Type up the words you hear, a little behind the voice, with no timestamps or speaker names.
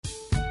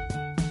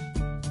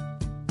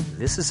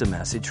This is a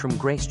message from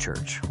Grace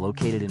Church,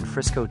 located in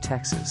Frisco,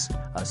 Texas,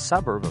 a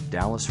suburb of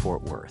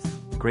Dallas-Fort Worth.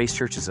 Grace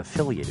Church is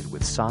affiliated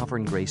with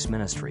Sovereign Grace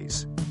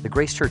Ministries. The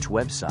Grace Church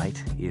website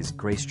is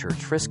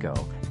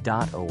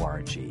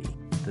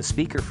gracechurchfrisco.org. The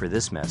speaker for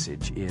this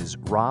message is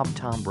Rob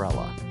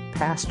Tombrella,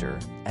 pastor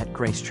at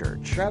Grace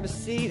Church. Grab a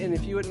seat, and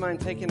if you wouldn't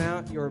mind taking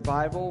out your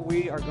Bible,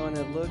 we are going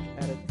to look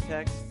at a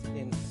text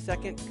in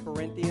 2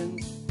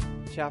 Corinthians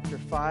chapter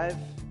 5.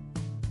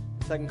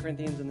 2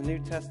 Corinthians in the New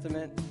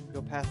Testament.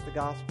 Go past the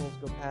Gospels,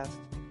 go past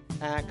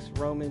Acts,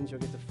 Romans,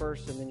 you'll get to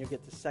 1st, and then you'll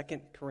get to 2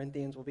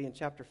 Corinthians. We'll be in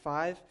chapter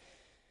 5.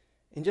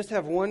 And just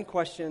have one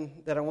question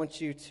that I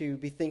want you to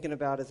be thinking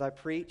about as I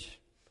preach,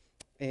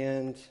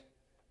 and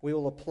we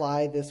will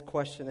apply this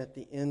question at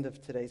the end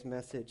of today's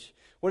message.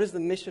 What is the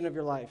mission of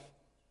your life?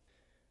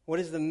 What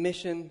is the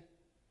mission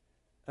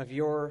of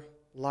your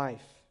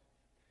life?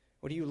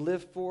 What do you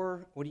live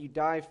for? What do you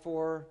die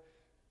for?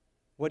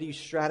 What do you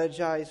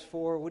strategize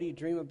for? What do you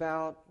dream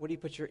about? What do you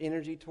put your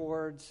energy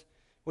towards?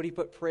 What do you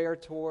put prayer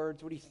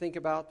towards? What do you think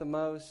about the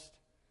most?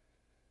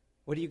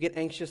 What do you get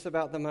anxious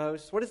about the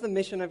most? What is the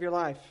mission of your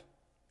life?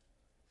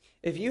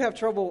 If you have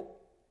trouble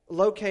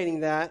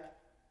locating that,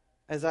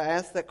 as I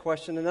ask that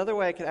question, another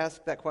way I could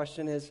ask that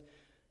question is,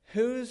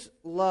 whose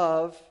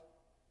love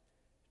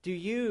do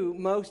you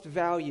most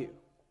value?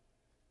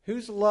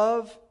 Whose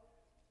love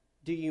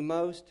do you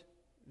most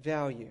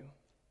value?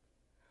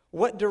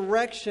 What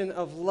direction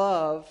of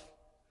love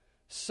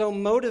so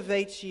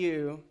motivates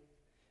you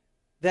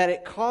that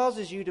it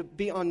causes you to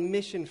be on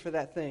mission for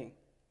that thing?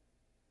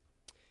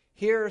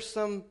 Here are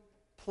some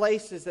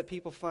places that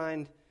people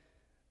find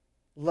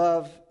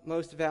love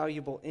most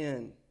valuable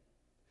in.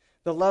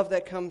 The love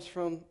that comes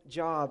from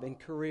job and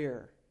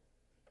career.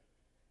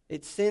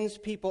 It sends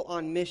people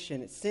on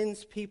mission. It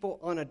sends people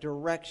on a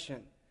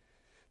direction.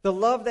 The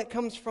love that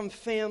comes from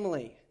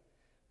family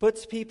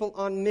puts people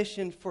on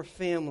mission for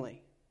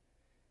family.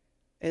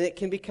 And it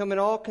can become an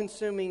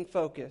all-consuming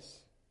focus.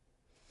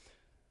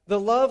 The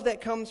love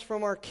that comes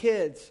from our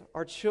kids,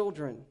 our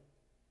children,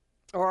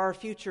 or our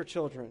future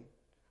children,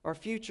 our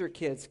future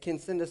kids can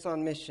send us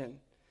on mission.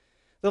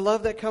 The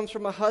love that comes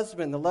from a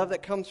husband, the love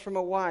that comes from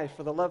a wife,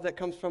 or the love that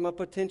comes from a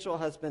potential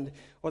husband,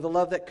 or the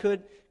love that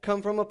could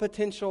come from a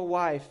potential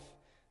wife,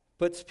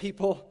 puts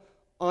people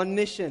on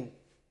mission.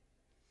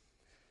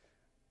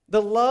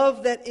 The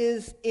love that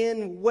is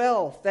in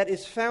wealth, that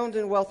is found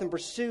in wealth and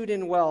pursued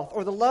in wealth,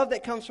 or the love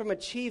that comes from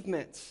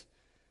achievements,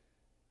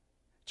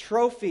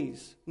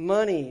 trophies,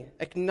 money,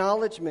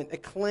 acknowledgement,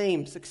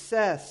 acclaim,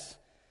 success.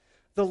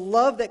 The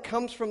love that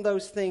comes from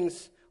those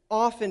things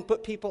often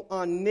put people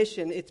on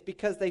mission. It's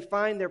because they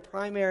find their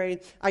primary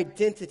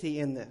identity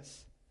in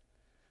this.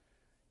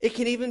 It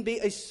can even be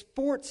a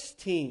sports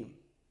team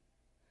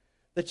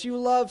that you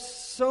love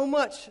so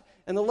much,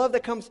 and the love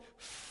that comes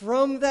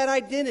from that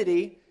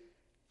identity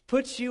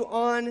puts you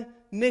on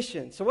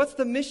mission. So what's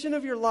the mission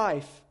of your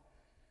life?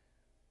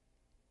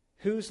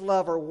 Whose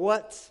love, or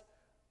what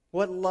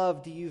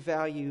love do you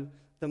value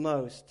the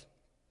most?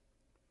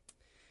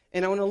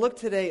 And I want to look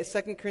today at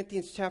 2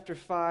 Corinthians chapter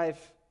 5.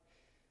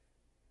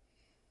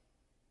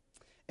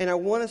 And I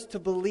want us to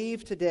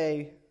believe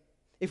today,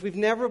 if we've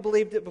never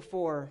believed it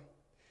before,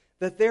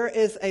 that there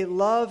is a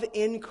love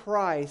in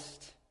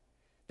Christ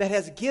that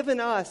has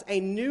given us a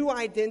new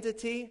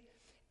identity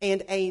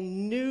and a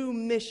new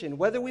mission.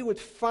 Whether we would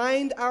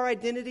find our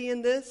identity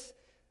in this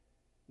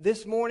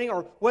morning,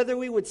 or whether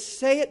we would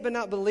say it but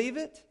not believe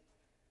it,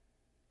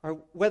 or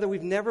whether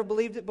we've never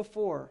believed it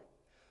before,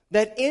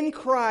 that in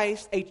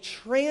Christ a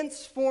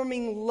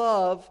transforming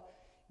love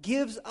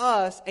gives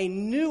us a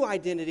new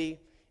identity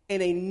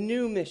and a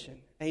new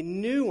mission, a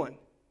new one,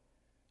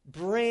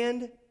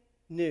 brand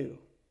new.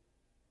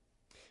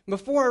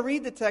 Before I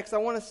read the text, I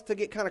want us to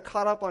get kind of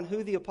caught up on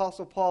who the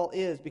Apostle Paul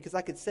is, because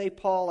I could say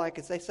Paul, I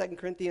could say 2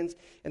 Corinthians,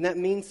 and that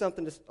means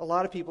something to a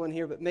lot of people in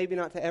here, but maybe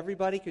not to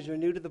everybody because you're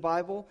new to the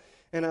Bible.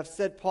 And I've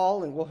said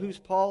Paul, and well, who's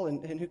Paul,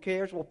 and who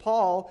cares? Well,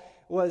 Paul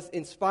was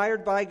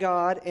inspired by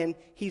God, and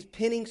he's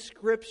penning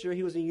Scripture.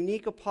 He was a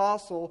unique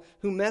apostle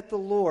who met the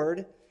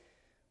Lord.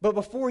 But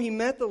before he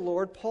met the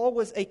Lord, Paul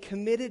was a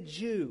committed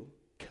Jew,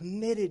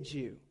 committed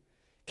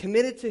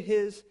to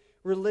his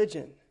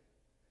religion.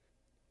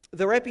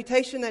 The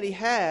reputation that he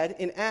had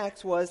in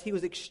Acts was he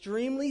was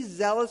extremely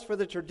zealous for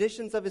the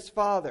traditions of his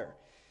father.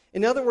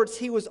 In other words,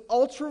 he was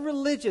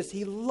ultra-religious.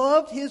 He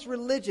loved his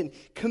religion,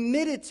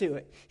 committed to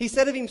it. He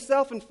said of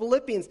himself in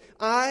Philippians,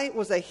 I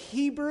was a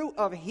Hebrew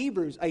of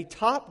Hebrews, a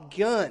top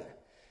gun,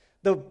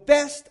 the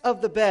best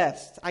of the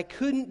best. I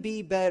couldn't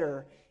be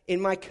better in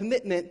my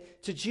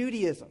commitment to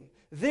Judaism.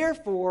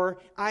 Therefore,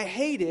 I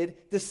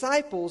hated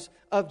disciples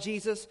of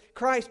Jesus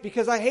Christ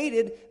because I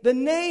hated the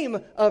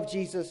name of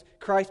Jesus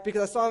Christ,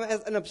 because I saw him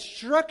as an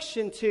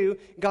obstruction to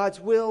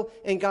God's will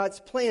and God's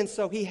plan.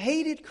 So he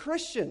hated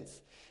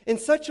Christians in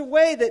such a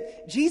way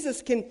that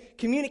Jesus can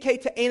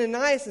communicate to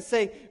Ananias and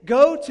say,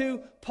 go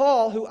to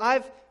Paul, who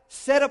I've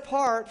set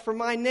apart for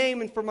my name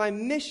and for my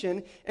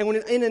mission. And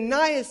when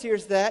Ananias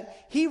hears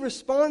that, he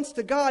responds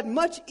to God,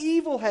 much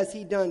evil has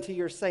he done to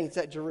your saints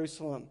at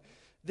Jerusalem.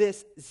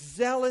 this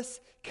zealous,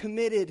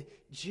 committed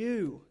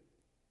Jew.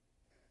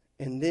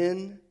 And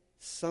then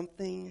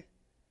something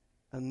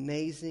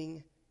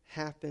amazing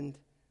happened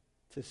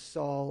to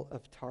Saul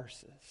of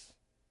Tarsus.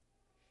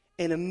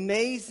 An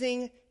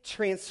amazing,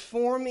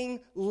 transforming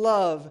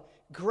love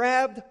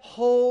grabbed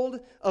hold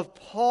of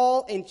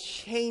Paul and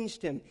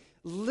changed him.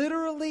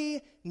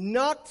 Literally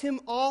knocked him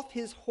off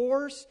his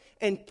horse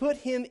and put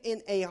him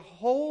in a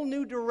whole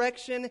new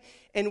direction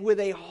and with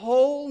a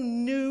whole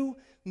new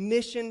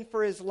mission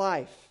for his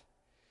life.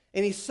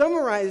 And he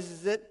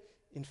summarizes it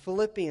in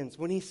Philippians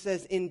when he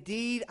says,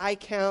 "Indeed, I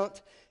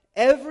count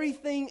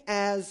everything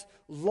as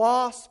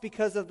loss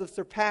because of the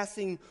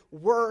surpassing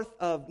worth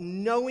of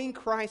knowing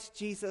Christ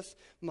Jesus,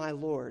 my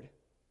Lord.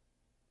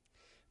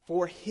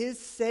 For his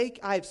sake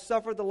I have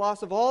suffered the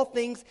loss of all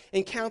things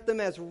and count them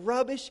as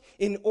rubbish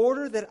in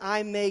order that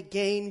I may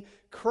gain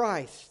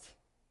Christ."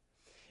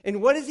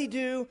 And what does he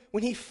do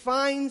when he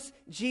finds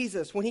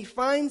Jesus? When he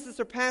finds the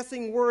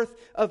surpassing worth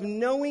of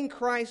knowing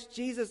Christ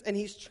Jesus and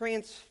he's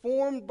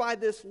transformed by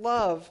this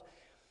love,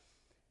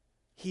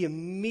 he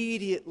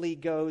immediately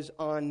goes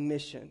on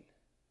mission.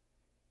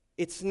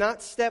 It's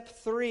not step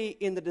 3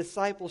 in the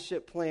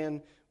discipleship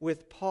plan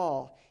with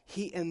Paul.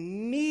 He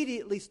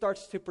immediately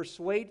starts to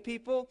persuade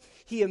people.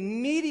 He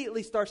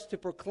immediately starts to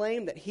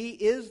proclaim that he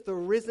is the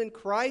risen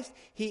Christ.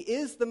 He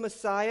is the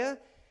Messiah,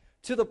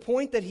 to the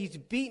point that he's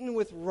beaten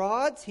with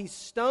rods, he's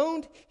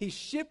stoned, he's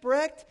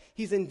shipwrecked,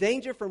 he's in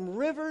danger from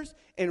rivers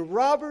and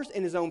robbers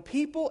and his own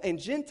people and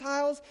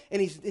Gentiles, and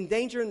he's in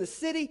danger in the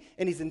city,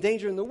 and he's in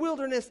danger in the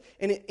wilderness,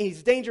 and he's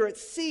in danger at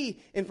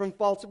sea and from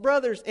false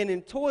brothers and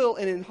in toil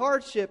and in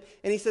hardship.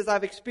 And he says,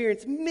 "I've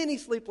experienced many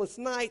sleepless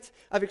nights.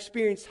 I've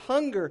experienced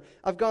hunger.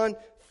 I've gone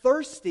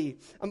thirsty.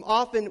 I'm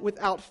often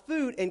without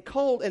food and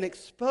cold and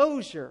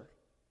exposure."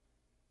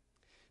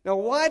 Now,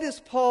 why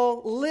does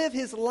Paul live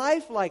his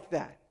life like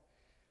that?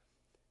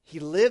 He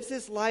lives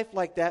his life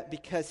like that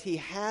because he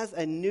has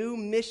a new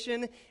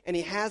mission and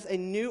he has a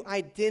new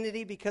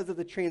identity because of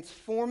the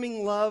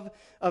transforming love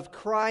of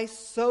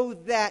Christ, so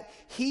that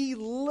he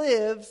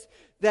lives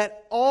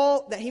that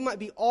he might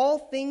be all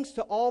things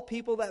to all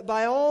people, that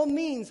by all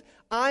means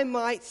I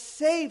might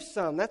save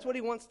some. That's what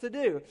he wants to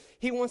do.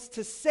 He wants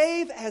to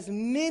save as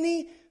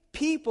many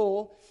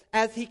people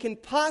as he can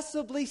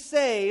possibly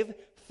save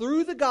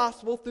through the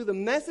gospel, through the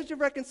message of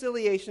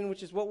reconciliation,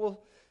 which is what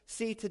we'll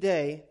see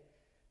today,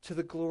 to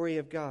the glory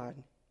of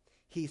God.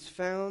 He's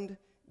found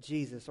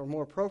Jesus, or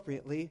more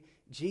appropriately,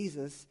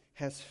 Jesus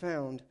has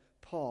found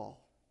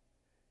Paul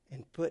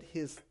and put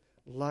his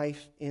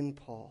life in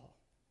Paul.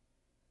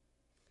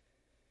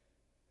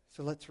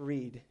 So let's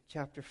read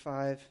chapter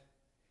 5,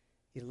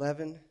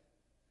 11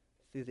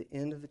 through the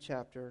end of the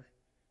chapter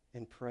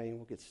and pray, and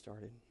we'll get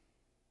started.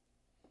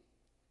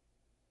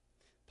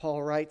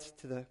 Paul writes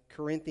to the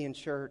Corinthian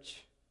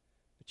church,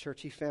 a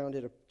church he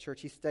founded, a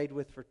church he stayed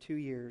with for 2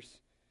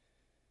 years.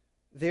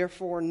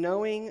 "Therefore,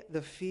 knowing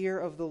the fear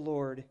of the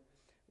Lord,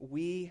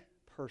 we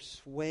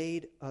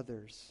persuade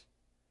others.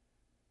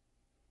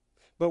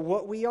 But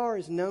what we are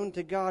is known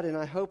to God, and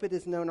I hope it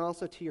is known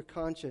also to your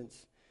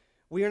conscience.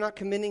 We are not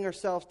commending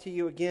ourselves to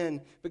you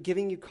again, but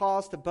giving you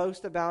cause to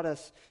boast about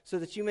us, so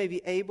that you may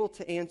be able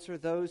to answer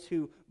those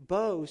who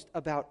boast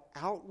about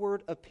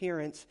outward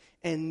appearance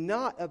and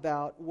not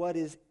about what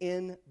is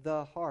in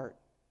the heart.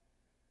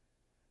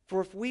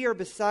 For if we are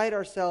beside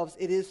ourselves,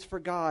 it is for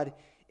God.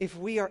 If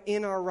we are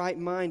in our right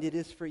mind, it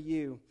is for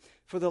you.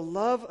 For the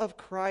love of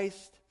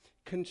Christ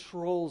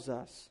controls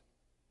us.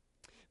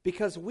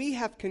 Because we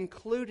have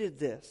concluded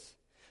this,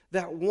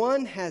 that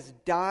one has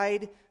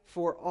died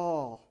for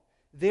all.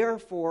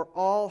 Therefore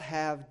all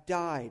have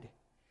died.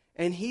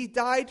 And he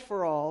died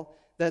for all,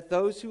 that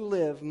those who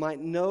live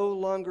might no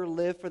longer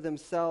live for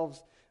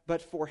themselves,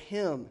 but for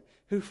him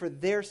who for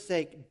their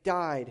sake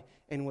died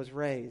and was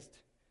raised.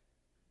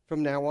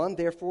 From now on,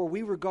 therefore,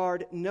 we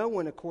regard no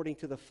one according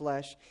to the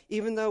flesh.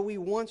 Even though we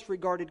once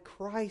regarded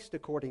Christ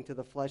according to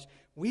the flesh,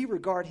 we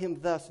regard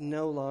him thus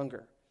no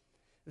longer.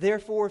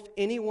 Therefore, if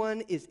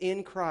anyone is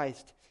in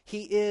Christ,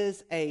 he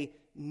is a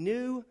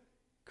new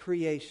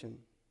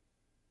creation.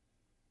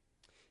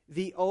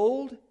 The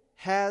old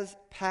has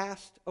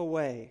passed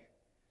away.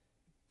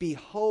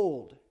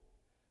 Behold,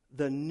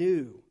 the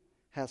new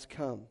has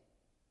come.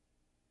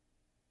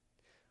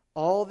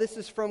 All this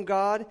is from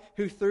God,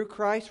 who through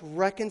Christ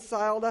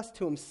reconciled us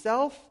to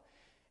himself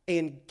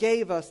and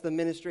gave us the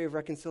ministry of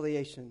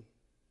reconciliation.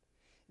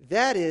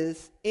 That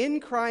is, in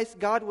Christ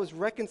God was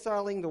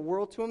reconciling the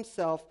world to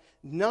himself,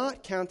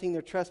 not counting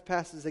their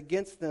trespasses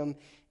against them,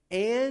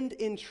 and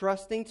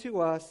entrusting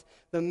to us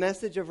the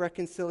message of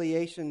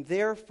reconciliation.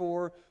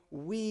 Therefore,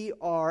 we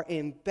are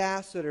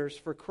ambassadors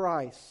for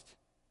Christ.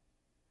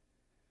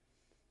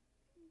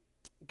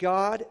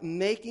 God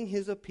making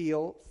his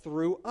appeal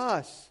through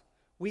us.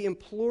 We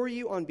implore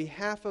you on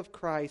behalf of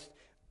Christ,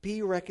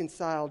 be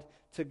reconciled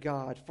to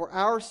God. For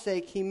our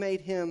sake, he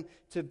made him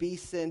to be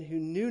sin who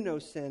knew no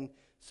sin,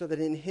 so that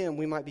in him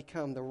we might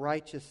become the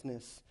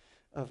righteousness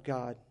of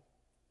God.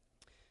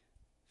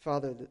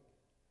 Father, the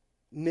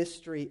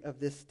mystery of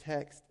this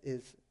text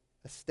is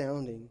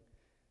astounding.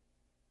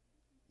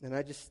 And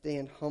I just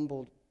stand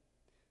humbled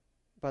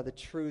by the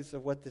truths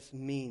of what this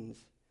means.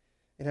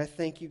 And I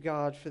thank you,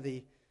 God, for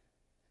the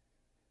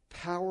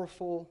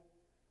powerful,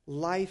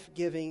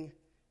 life-giving,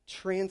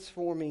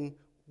 transforming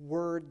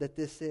word that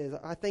this is.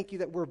 I thank you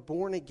that we're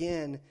born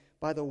again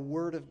by the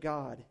Word of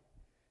God.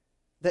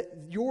 That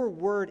your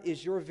word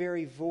is your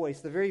very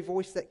voice, the very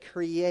voice that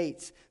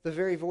creates, the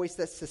very voice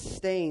that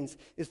sustains,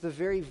 is the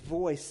very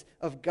voice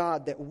of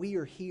God that we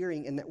are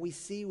hearing and that we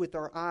see with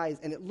our eyes.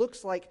 And it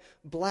looks like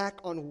black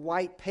on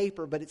white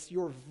paper, but it's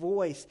your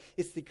voice.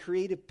 It's the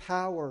creative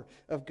power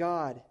of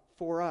God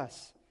for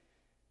us.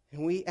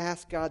 And we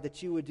ask, God,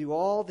 that you would do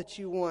all that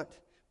you want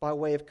by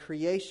way of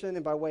creation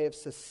and by way of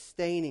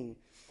sustaining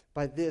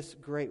by this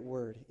great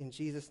word. In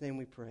Jesus' name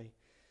we pray.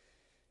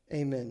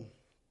 Amen.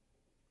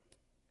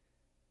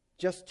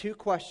 Just 2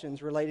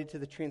 questions related to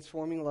the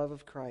transforming love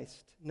of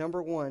Christ.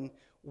 Number 1,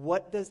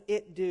 what does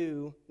it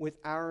do with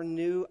our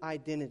new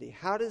identity?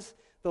 How does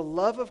the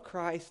love of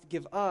Christ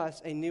give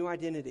us a new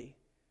identity?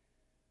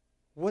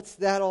 What's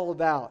that all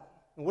about?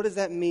 And what does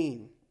that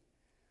mean?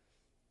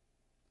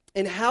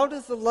 And how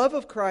does the love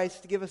of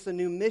Christ give us a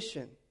new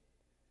mission?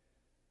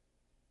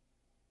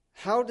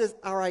 How does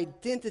our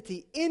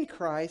identity in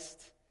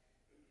Christ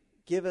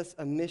give us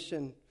a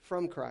mission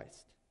from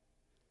Christ?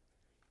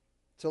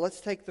 So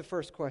let's take the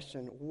first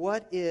question.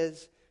 What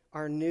is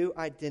our new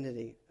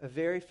identity? A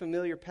very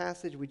familiar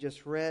passage we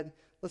just read.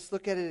 Let's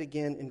look at it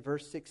again in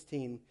verse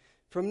 16.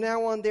 From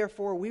now on,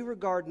 therefore, we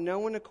regard no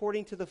one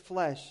according to the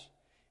flesh.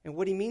 And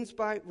what he means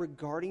by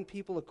regarding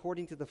people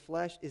according to the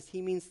flesh is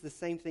he means the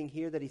same thing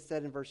here that he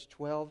said in verse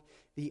 12,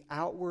 the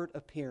outward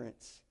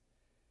appearance.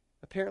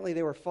 Apparently,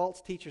 there were false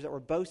teachers that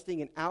were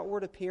boasting an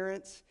outward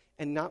appearance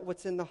and not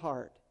what's in the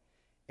heart.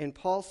 And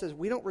Paul says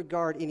we don't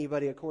regard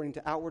anybody according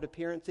to outward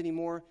appearance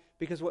anymore,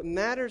 because what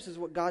matters is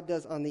what God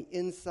does on the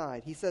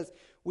inside. He says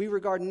we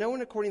regard no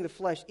one according to the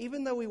flesh,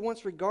 even though we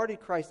once regarded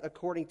Christ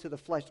according to the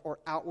flesh or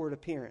outward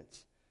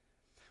appearance.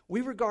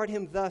 We regard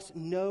him thus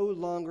no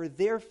longer.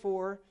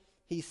 Therefore,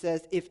 he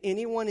says, if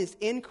anyone is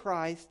in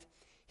Christ,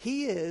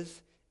 he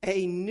is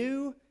a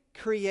new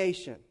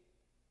creation.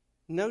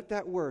 Note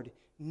that word,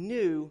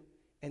 new,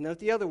 and note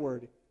the other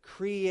word,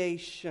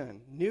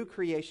 creation. New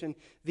creation.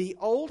 The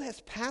old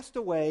has passed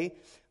away.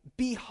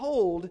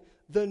 Behold,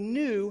 the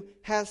new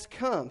has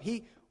come.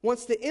 He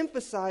wants to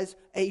emphasize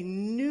a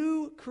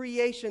new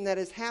creation that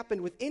has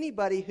happened with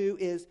anybody who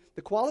is,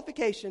 the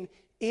qualification,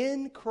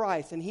 in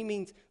Christ. And he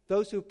means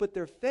those who put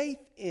their faith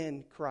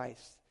in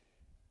Christ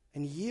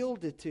and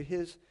yielded to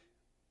his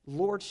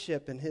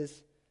lordship and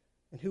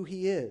who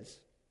he is.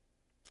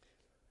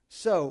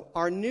 So,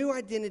 our new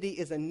identity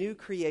is a new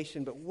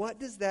creation, but what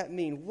does that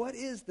mean? What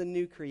is the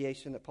new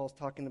creation that Paul's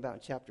talking about in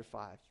chapter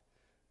 5?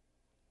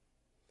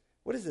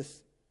 What is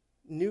this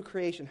new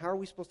creation? How are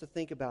we supposed to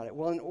think about it?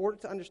 Well, in order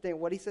to understand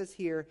what he says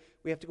here,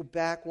 we have to go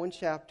back one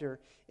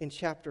chapter in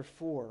chapter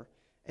 4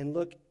 and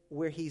look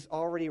where he's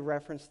already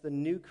referenced the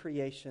new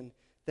creation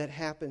that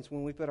happens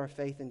when we put our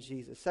faith in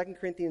Jesus. 2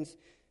 Corinthians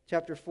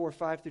chapter 4,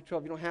 5 through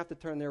 12. You don't have to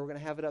turn there. We're going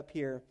to have it up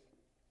here.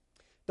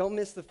 Don't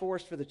miss the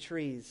forest for the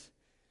trees.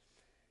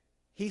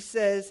 He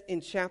says in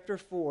chapter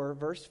 4,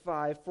 verse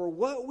 5, for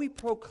what we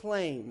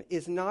proclaim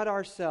is not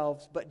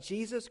ourselves, but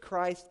Jesus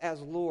Christ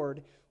as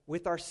Lord,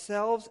 with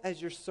ourselves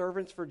as your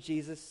servants for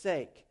Jesus'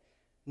 sake.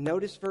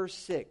 Notice verse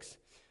 6.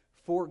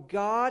 For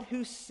God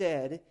who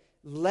said,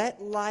 let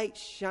light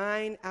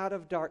shine out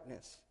of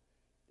darkness.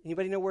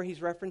 Anybody know where he's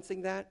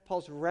referencing that?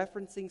 Paul's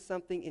referencing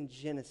something in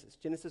Genesis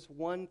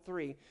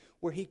 1:3,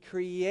 where he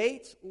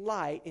creates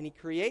light, and he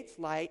creates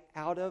light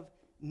out of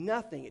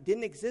nothing. It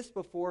didn't exist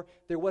before.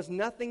 There was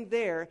nothing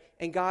there,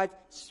 and God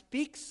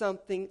speaks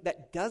something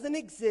that doesn't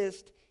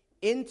exist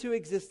into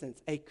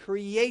existence. A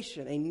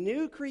creation, a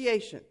new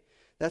creation.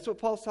 That's what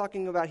Paul's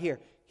talking about here.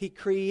 He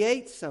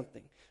creates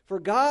something. For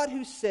God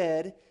who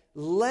said,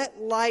 let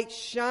light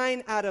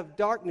shine out of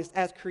darkness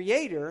as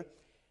creator,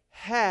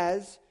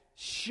 has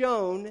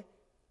shone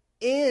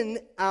in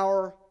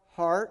our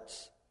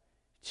hearts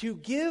to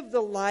give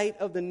the light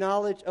of the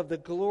knowledge of the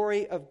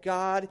glory of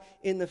God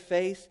in the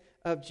face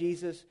of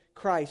Jesus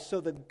Christ.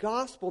 So the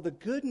gospel, the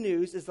good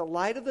news, is the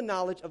light of the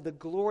knowledge of the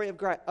glory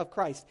of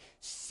Christ.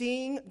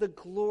 Seeing the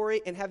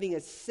glory and having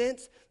a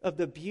sense of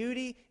the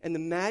beauty and the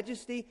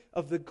majesty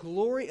of the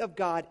glory of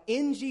God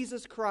in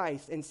Jesus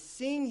Christ and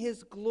seeing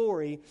his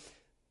glory,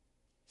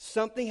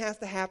 something has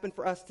to happen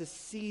for us to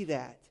see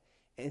that.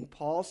 And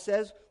Paul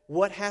says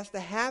what has to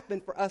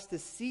happen for us to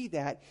see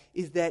that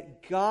is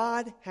that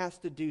God has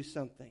to do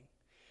something.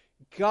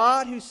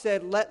 God who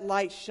said, let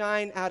light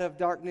shine out of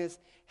darkness,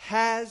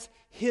 has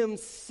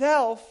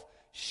himself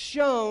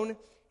shone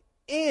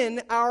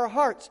in our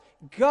hearts.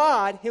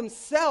 God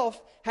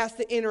himself has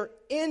to enter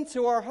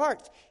into our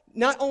hearts.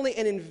 not only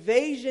an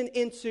invasion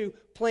into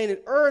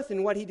planet Earth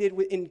and what he did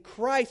in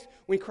Christ,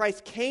 when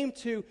Christ came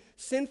to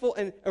sinful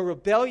and a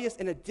rebellious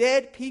and a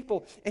dead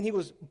people, and he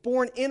was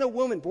born in a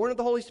woman, born of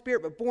the Holy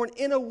Spirit, but born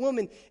in a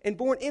woman and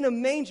born in a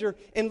manger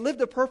and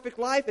lived a perfect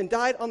life and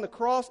died on the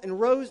cross and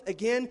rose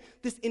again.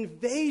 This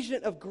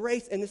invasion of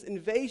grace and this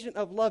invasion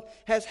of love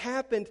has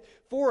happened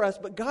for us.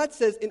 But God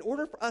says in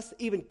order for us to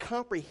even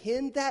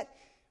comprehend that,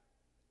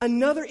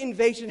 another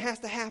invasion has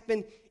to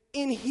happen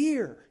in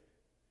here.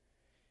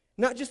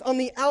 Not just on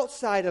the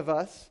outside of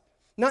us,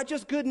 not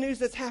just good news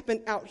that's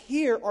happened out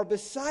here or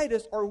beside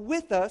us or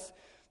with us,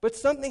 but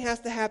something has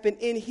to happen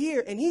in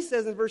here. And he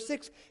says in verse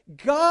 6,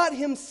 God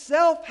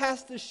himself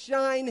has to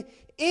shine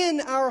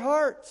in our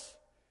hearts.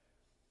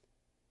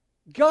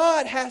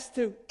 God has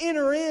to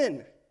enter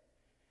in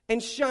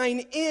and shine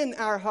in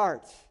our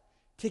hearts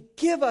to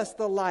give us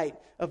the light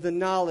of the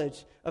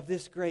knowledge of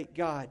this great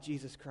God,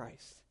 Jesus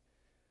Christ.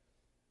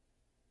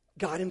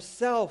 God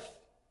himself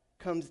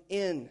comes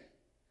in.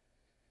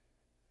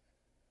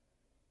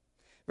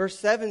 Verse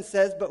 7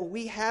 says, but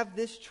we have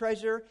this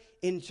treasure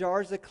in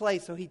jars of clay.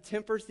 So he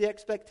tempers the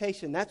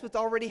expectation. That's what's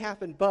already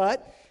happened.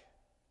 But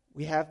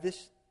we have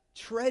this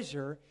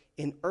treasure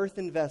in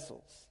earthen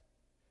vessels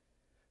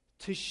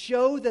to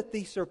show that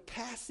the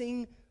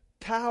surpassing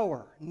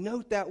power,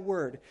 note that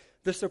word,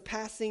 the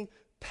surpassing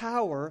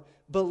power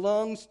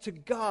belongs to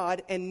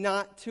God and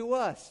not to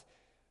us.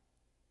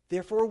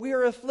 Therefore, we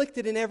are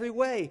afflicted in every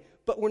way,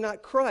 but we're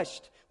not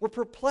crushed. We're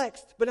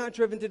perplexed, but not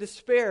driven to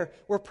despair.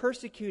 We're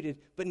persecuted,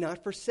 but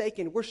not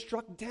forsaken. We're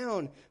struck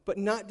down, but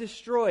not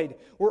destroyed.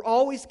 We're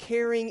always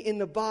carrying in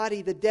the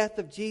body the death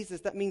of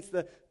Jesus. That means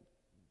the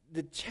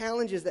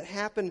challenges that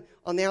happen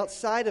on the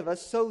outside of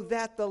us, so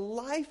that the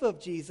life of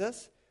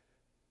Jesus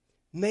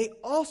may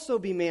also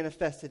be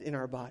manifested in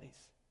our bodies.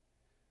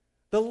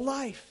 The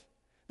life,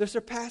 the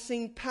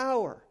surpassing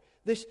power,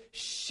 this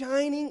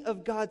shining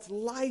of God's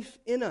life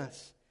in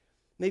us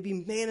may be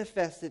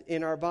manifested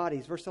in our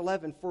bodies. Verse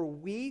 11, for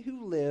we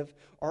who live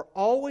are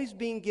always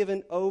being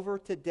given over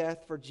to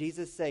death for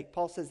Jesus' sake.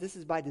 Paul says this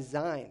is by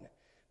design.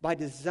 By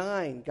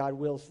design, God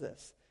wills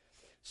this.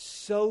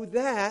 So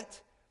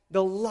that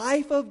the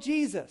life of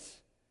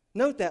Jesus,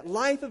 note that,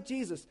 life of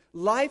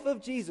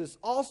Jesus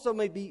also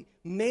may be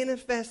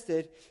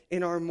manifested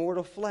in our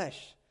mortal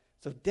flesh.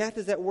 So death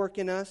is at work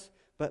in us,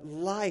 but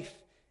life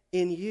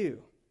in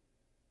you.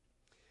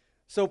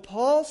 So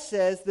Paul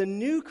says the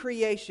new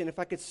creation, if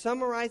I could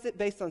summarize it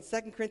based on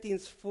 2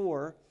 Corinthians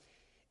 4,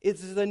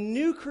 is the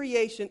new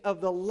creation of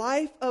the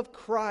life of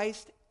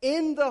Christ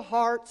in the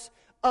hearts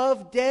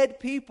of dead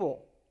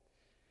people.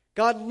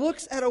 God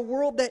looks at a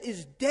world that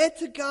is dead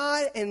to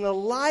God and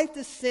alive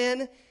to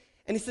sin,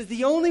 and he says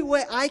the only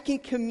way I can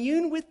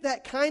commune with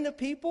that kind of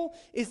people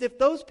is if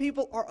those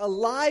people are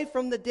alive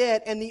from the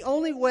dead. And the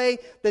only way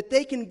that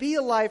they can be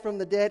alive from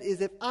the dead is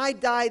if I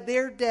die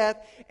their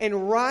death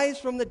and rise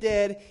from the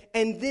dead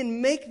and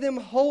then make them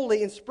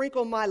holy and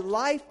sprinkle my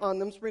life on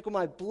them, sprinkle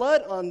my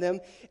blood on them,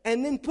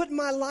 and then put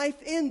my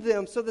life in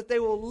them so that they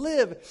will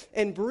live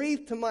and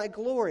breathe to my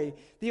glory.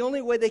 The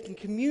only way they can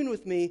commune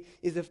with me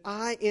is if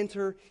I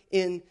enter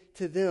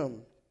into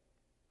them.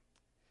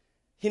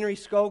 Henry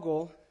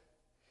Scougal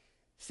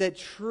said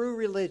true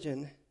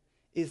religion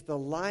is the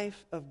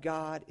life of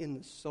God in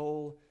the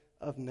soul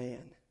of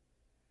man.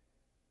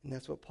 And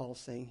that's what Paul's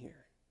saying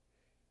here.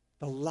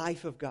 The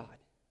life of God,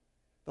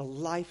 the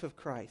life of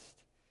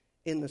Christ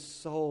in the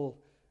soul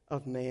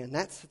of man.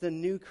 That's the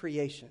new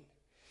creation.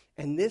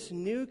 And this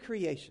new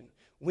creation,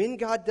 when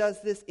God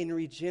does this in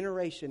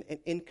regeneration and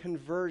in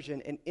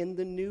conversion and in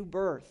the new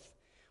birth,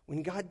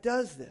 when God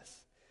does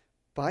this,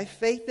 by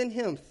faith in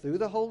him through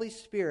the Holy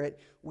Spirit,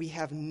 we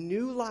have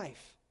new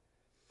life.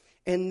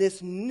 And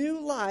this new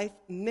life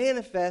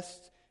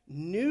manifests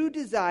new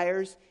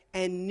desires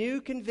and new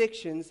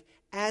convictions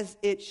as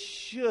it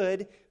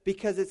should,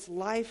 because it's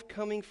life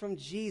coming from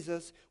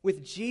Jesus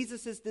with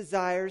Jesus'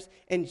 desires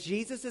and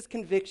Jesus'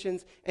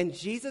 convictions and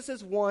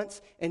Jesus'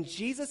 wants and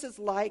Jesus'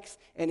 likes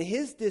and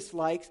his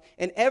dislikes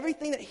and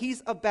everything that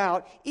he's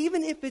about.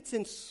 Even if it's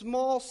in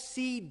small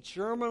seed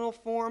germinal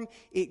form,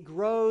 it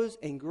grows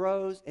and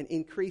grows and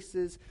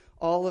increases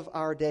all of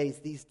our days,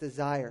 these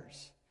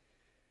desires.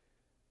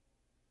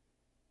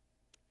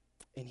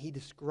 And he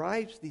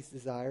describes these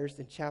desires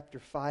in chapter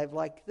 5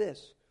 like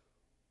this.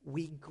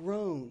 We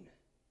groan,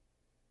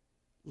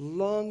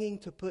 longing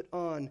to put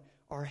on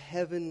our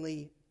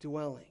heavenly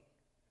dwelling.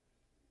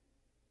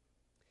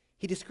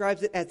 He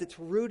describes it as it's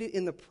rooted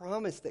in the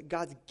promise that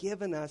God's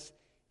given us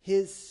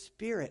his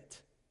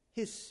Spirit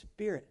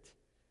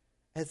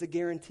as a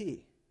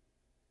guarantee.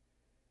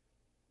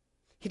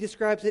 He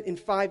describes it in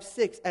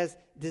 5:6 as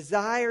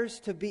desires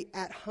to be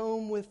at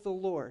home with the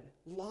Lord,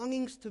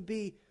 longings to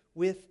be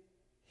with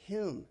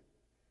him.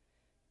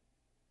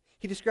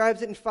 He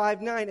describes it in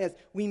 5:9 as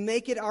we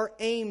make it our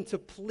aim to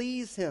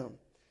please him.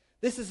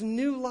 This is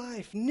new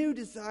life, new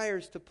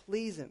desires to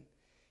please him.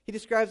 He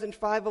describes it in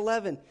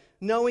 5:11,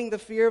 knowing the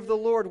fear of the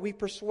Lord, we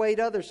persuade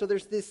others. So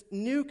there's this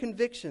new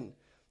conviction,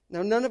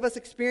 Now, none of us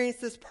experience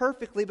this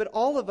perfectly, but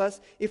all of us,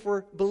 if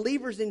we're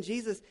believers in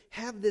Jesus,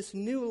 have this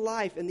new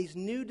life and these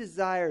new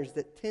desires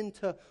that tend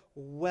to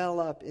well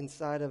up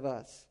inside of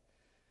us.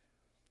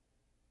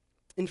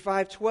 In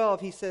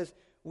 5:12, he says,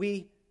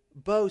 we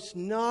boast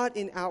not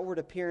in outward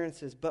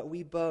appearances, but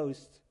we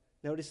boast,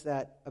 notice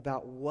that,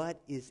 about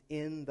what is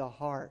in the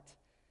heart.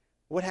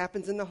 What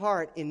happens in the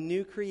heart in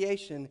new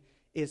creation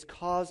is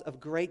cause of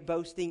great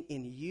boasting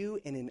in you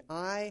and in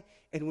I,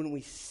 and when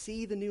we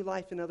see the new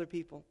life in other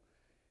people.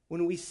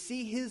 When we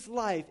see his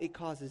life, it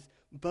causes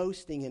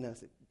boasting in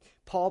us.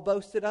 Paul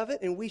boasted of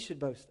it, and we should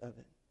boast of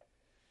it.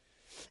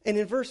 And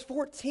in verse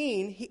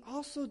 14, he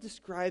also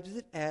describes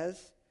it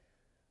as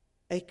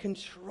a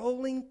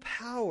controlling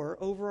power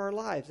over our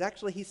lives.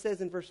 Actually, he says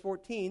in verse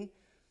 14,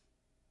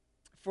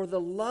 for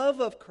the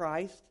love of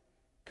Christ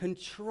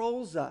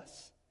controls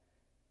us,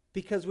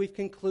 because we've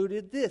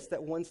concluded this,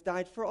 that once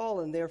died for all,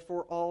 and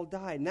therefore all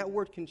died. And that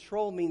word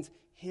control means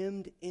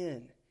hemmed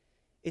in.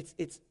 It's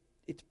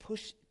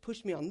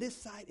pushed me on this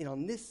side and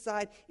on this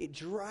side. It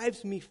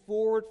drives me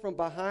forward from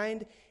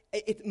behind.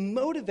 It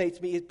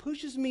motivates me. It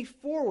pushes me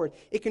forward.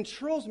 It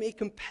controls me. It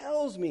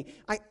compels me.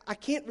 I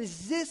can't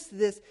resist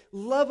this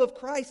love of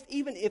Christ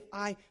even if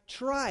I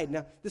tried.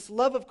 Now, this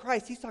love of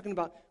Christ, he's talking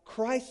about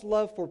Christ's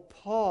love for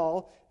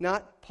Paul,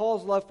 not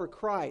Paul's love for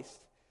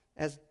Christ,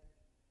 as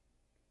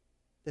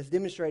that's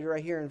demonstrated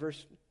right here in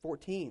verse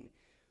 14.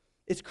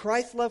 It's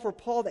Christ's love for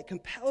Paul that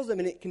compels him,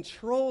 and it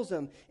controls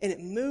him, and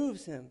it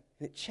moves him,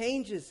 and it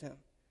changes him,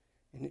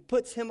 and it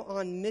puts him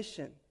on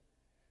mission.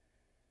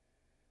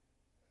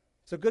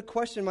 So a good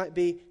question might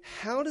be,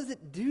 how does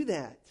it do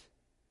that?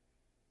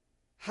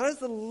 How does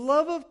the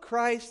love of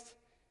Christ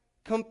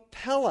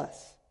compel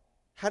us?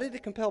 How did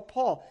it compel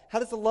Paul? How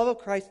does the love of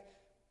Christ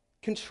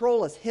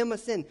control us, hem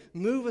us in,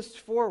 move us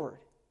forward?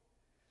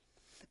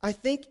 I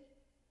think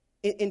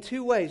in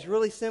two ways,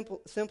 really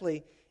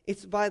simply.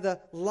 It's by the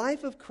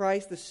life of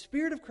Christ, the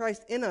Spirit of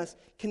Christ in us,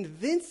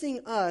 convincing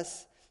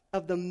us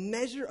of the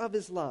measure of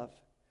his love,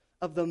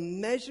 of the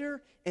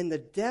measure and the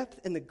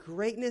depth and the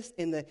greatness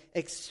and the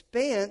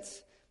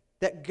expanse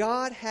that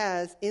God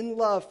has in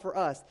love for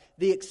us.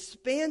 The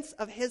expanse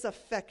of his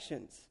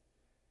affections,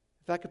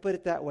 if I could put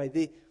it that way.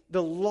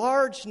 The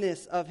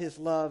largeness of his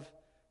love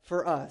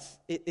for us.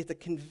 It's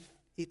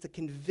a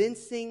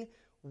convincing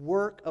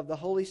work of the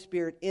Holy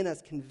Spirit in us,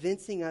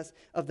 convincing us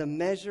of the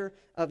measure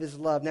of his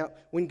love. Now,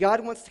 when God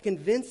wants to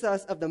convince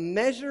us of the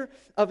measure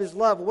of his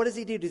love, what does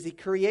he do? Does he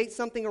create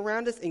something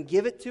around us and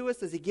give it to us?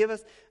 Does he give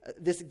us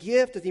this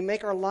gift? Does he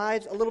make our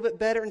lives a little bit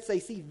better and say,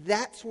 see,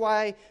 that's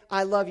why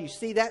I love you.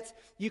 See,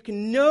 you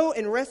can know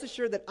and rest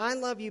assured that I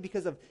love you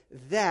because of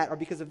that, or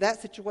because of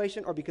that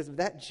situation, or because of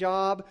that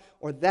job,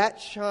 or that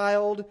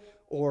child,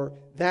 or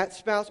that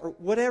spouse, or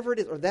whatever it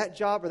is, or that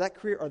job, or that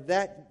career, or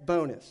that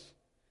bonus.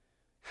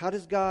 How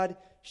does God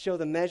show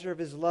the measure of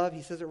his love?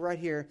 He says it right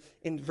here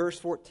in verse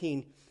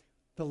 14.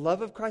 The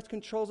love of Christ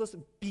controls us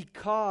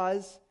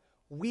because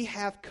we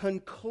have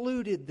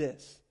concluded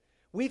this.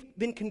 We've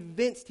been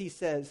convinced, he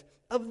says,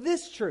 of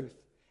this truth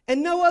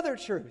and no other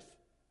truth.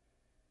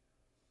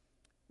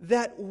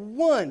 That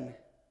one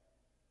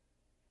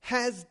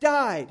has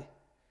died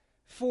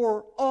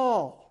for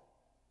all.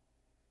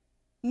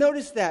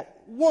 Notice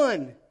that.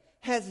 One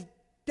has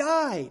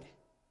died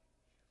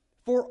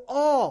for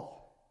all.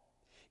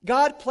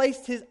 God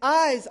placed his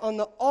eyes on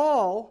the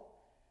all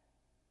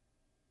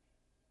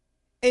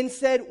and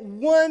said,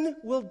 one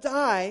will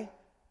die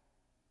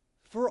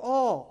for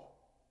all.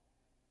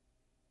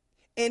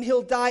 And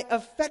he'll die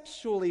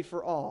effectually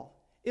for all.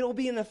 It'll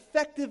be an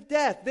effective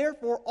death.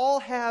 Therefore, all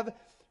have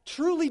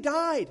truly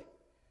died.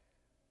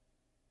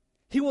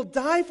 He will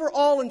die for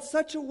all in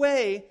such a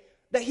way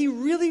that he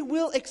really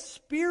will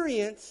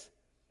experience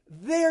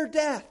their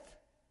death.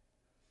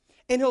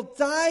 And he'll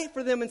die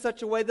for them in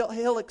such a way that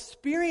he'll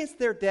experience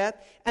their death,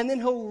 and then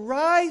he'll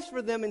rise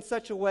for them in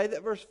such a way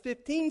that verse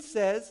 15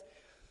 says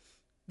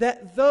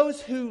that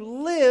those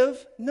who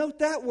live, note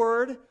that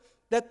word,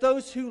 that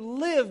those who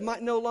live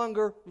might no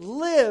longer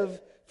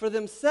live for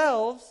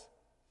themselves,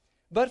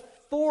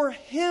 but for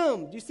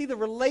him. Do you see the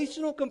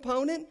relational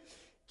component?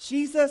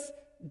 Jesus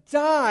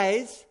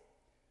dies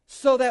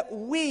so that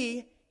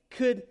we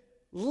could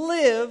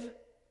live,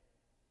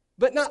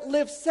 but not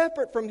live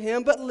separate from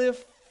him, but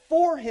live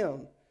for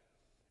him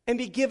and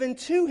be given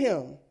to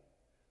him.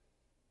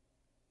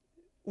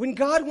 When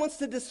God wants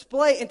to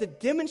display and to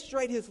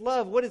demonstrate his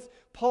love, what does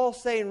Paul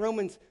say in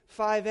Romans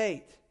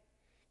 5:8?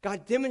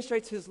 God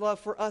demonstrates his love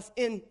for us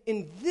in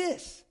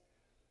this.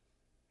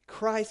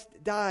 Christ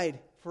died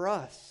for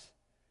us.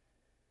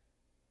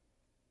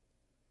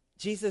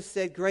 Jesus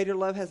said, greater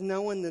love has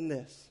no one than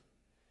this.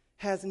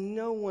 Has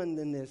no one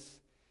than this.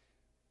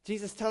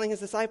 Jesus telling his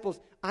disciples,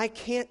 I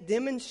can't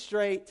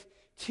demonstrate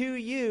to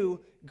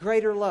you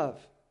greater love.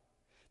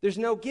 There's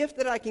no gift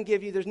that I can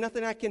give you. There's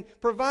nothing I can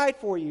provide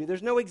for you.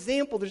 There's no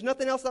example. There's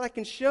nothing else that I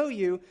can show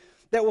you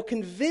that will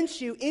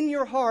convince you in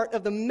your heart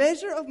of the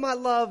measure of my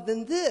love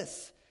than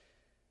this.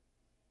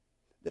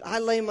 That I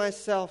lay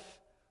myself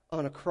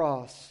on a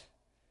cross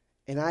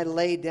and I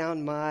lay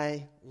down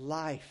my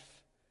life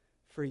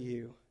for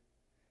you.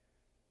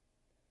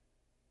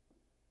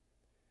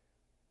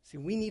 See,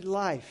 we need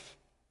life.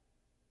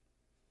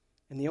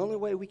 And the only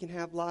way we can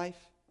have life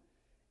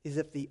is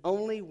if the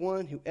only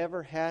one who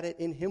ever had it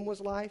in him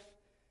was life,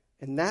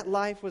 and that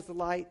life was the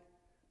light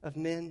of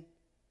men,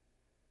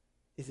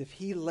 is if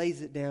he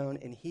lays it down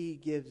and he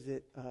gives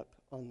it up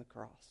on the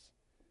cross.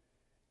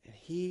 And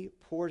he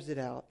pours it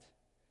out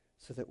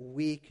so that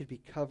we could be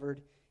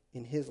covered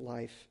in his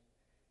life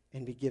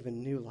and be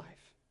given new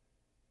life.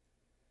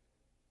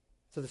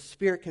 So the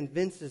Spirit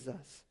convinces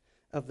us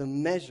of the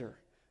measure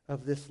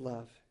of this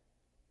love.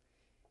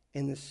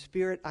 And the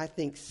Spirit, I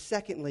think,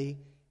 secondly,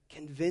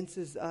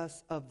 convinces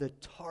us of the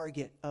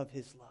target of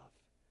his love.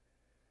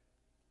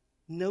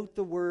 Note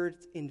the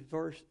words in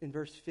verse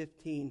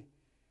 15,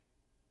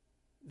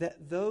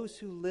 that those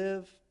who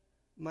live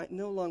might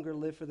no longer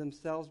live for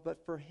themselves,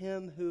 but for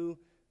him who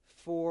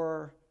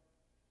for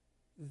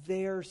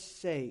their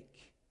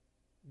sake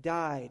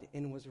died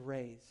and was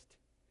raised.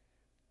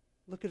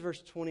 Look at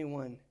verse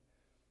 21.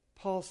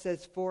 Paul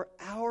says, for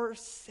our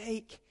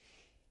sake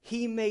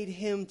he made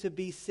him to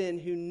be sin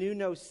who knew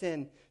no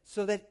sin,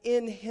 so that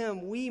in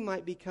him we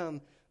might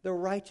become the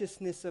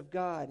righteousness of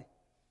God.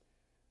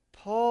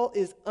 Paul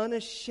is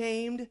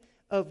unashamed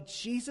of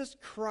Jesus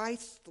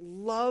Christ's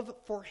love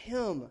for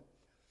him.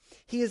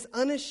 He is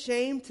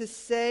unashamed to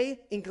say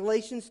in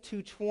Galatians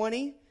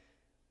 2:20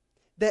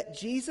 that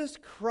Jesus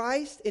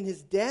Christ in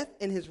his death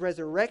and his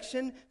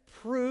resurrection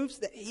proves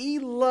that he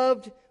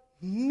loved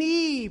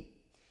me.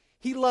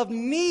 He loved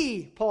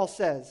me, Paul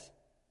says,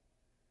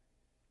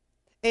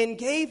 and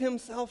gave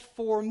himself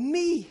for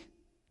me.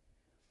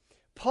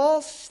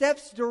 Paul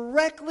steps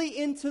directly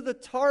into the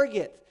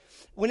target.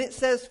 When it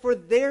says for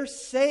their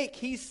sake,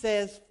 he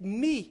says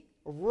me.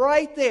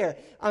 Right there.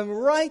 I'm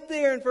right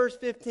there in verse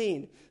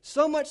 15.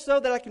 So much so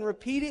that I can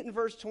repeat it in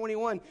verse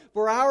 21.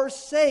 For our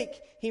sake,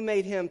 he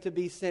made him to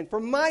be sin. For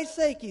my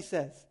sake, he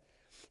says.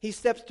 He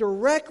steps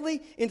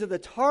directly into the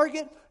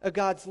target of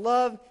God's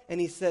love,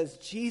 and he says,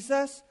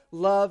 Jesus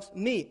loves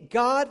me.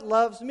 God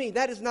loves me.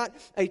 That is not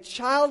a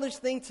childish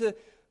thing to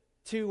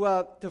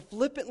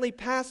flippantly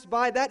pass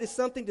by. That is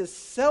something to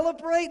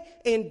celebrate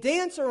and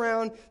dance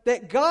around,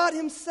 that God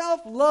himself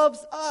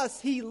loves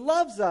us. He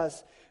loves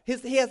us.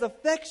 He has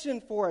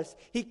affection for us.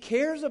 He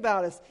cares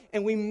about us,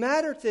 and we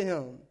matter to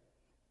him.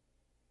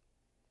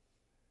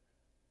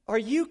 Are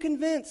you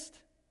convinced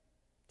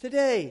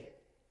today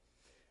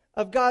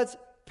of God's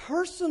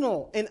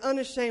personal and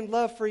unashamed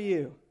love for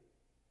you?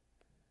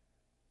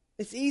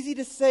 It's easy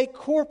to say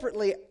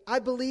corporately, I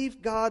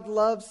believe God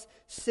loves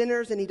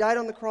sinners and he died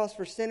on the cross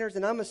for sinners,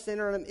 and I'm a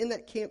sinner and I'm in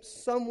that camp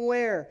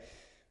somewhere.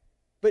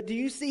 But do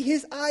you see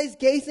his eyes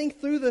gazing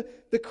through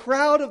the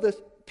crowd of the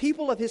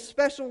people of his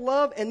special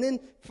love, and then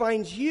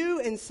finds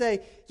you and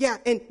say, yeah,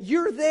 and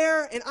you're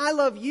there and I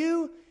love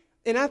you,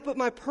 and I've put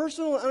my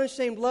personal and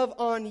unashamed love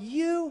on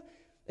you,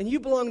 and you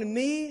belong to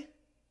me?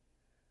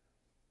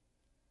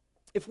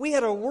 If we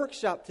had a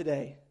workshop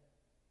today,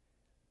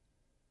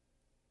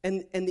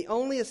 and the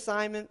only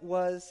assignment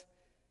was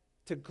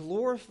to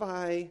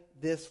glorify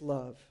this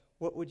love,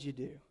 what would you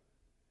do?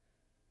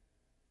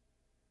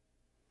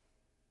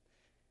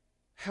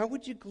 How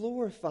would you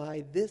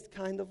glorify this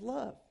kind of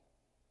love?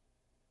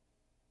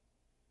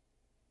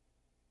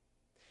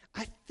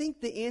 I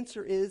think the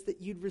answer is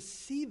that you'd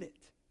receive it.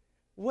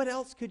 What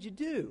else could you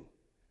do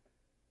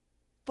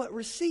but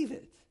receive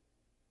it?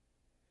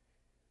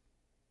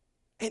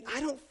 And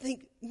I don't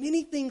think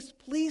many things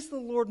please the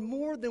Lord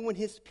more than when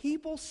his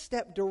people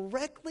step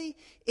directly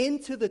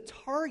into the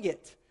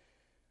target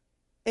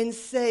and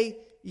say,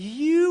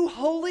 you,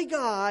 holy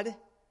God,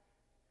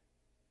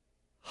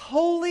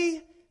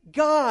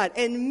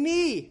 and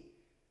me,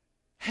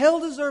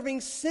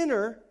 hell-deserving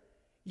sinner,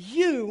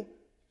 you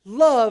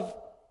love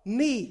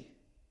me.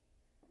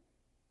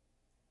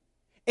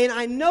 And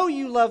I know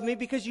you love me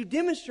because you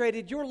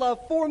demonstrated your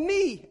love for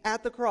me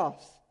at the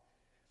cross.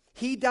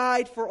 He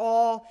died for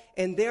all,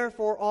 and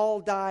therefore all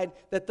died,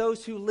 that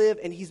those who live,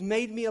 and he's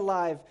made me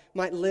alive,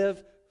 might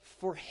live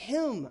for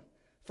him.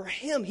 For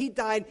him. He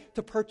died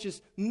to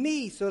purchase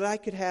me so that I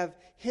could have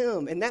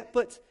him. And that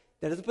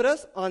doesn't put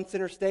us on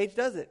center stage,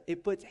 does it?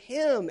 It puts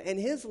him and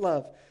his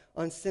love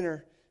on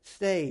center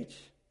stage.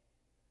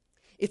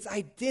 It's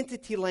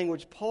identity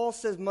language. Paul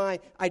says my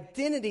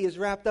identity is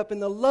wrapped up in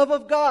the love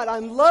of God.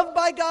 I'm loved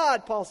by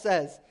God, Paul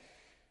says.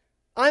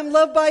 I'm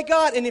loved by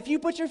God, and if you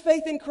put your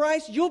faith in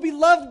Christ, you'll be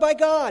loved by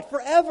God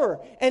forever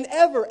and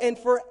ever and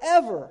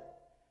forever.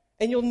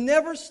 And you'll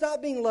never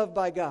stop being loved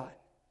by God.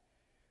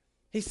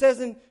 He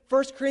says in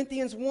 1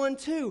 Corinthians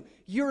 1:2,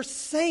 you're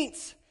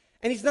saints.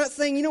 And he's not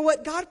saying, you know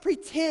what, God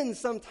pretends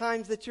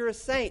sometimes that you're a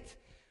saint.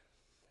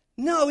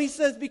 No, he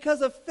says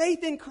because of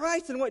faith in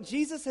Christ and what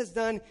Jesus has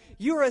done,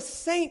 you're a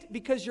saint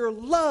because you're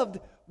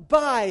loved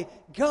by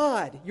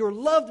God. You're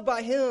loved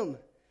by him.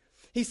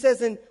 He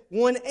says in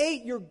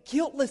 1:8, you're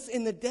guiltless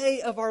in the day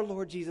of our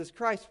Lord Jesus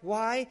Christ.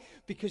 Why?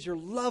 Because you're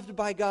loved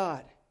by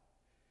God.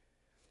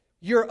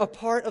 You're a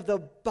part of the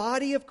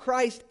body of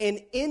Christ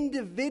and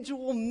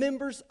individual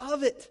members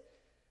of it.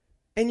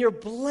 And you're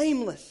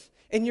blameless,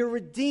 and you're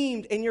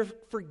redeemed, and you're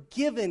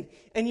forgiven,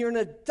 and you're an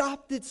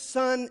adopted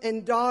son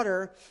and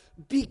daughter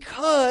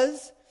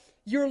because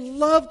you're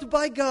loved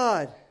by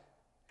God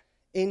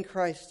in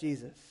Christ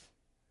Jesus.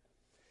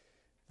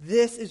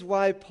 This is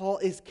why Paul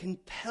is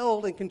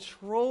compelled and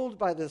controlled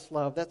by this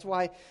love. That's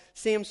why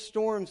Sam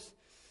Storms,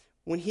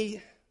 when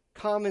he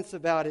comments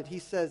about it, he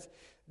says,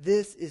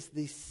 this is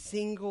the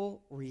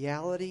single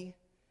reality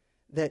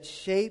that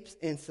shapes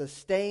and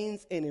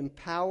sustains and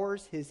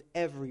empowers his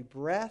every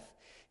breath,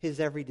 his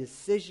every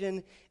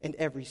decision, and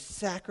every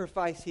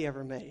sacrifice he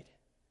ever made.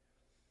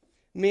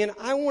 Man,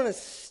 I want to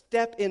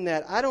step in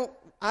that. I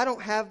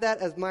don't have that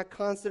as my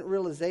constant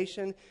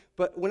realization,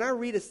 but when I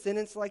read a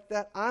sentence like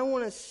that, I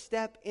want to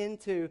step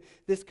into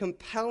this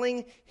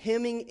compelling,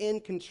 hemming in,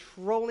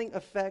 controlling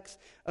effects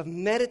of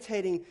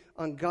meditating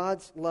on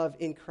God's love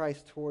in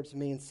Christ towards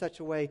me in such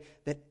a way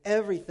that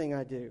everything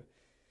I do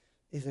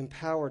is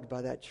empowered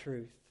by that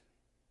truth.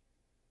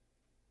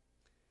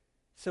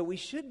 So we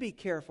should be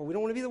careful. We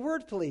don't want to be the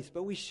word police,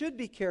 but we should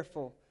be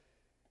careful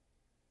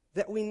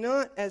that we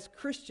not, as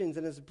Christians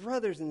and as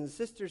brothers and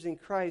sisters in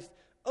Christ,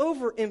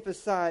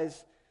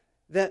 overemphasize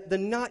that the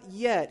not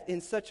yet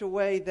in such a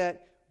way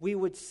that we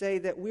would say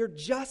that we're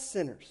just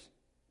sinners.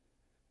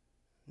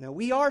 Now,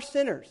 we are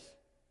sinners.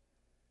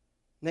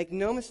 Make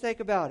no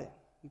mistake about it.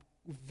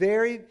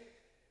 Very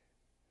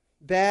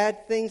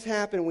bad things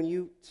happen when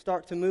you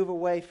start to move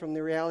away from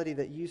the reality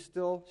that you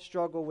still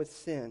struggle with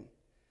sin.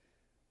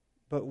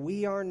 But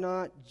we are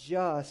not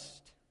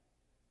just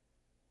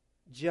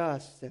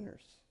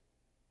sinners.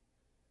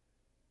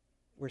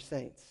 We're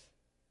saints,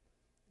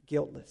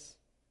 guiltless,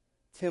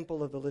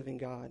 temple of the living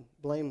God,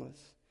 blameless,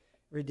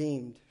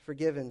 redeemed,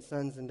 forgiven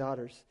sons and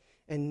daughters,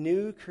 and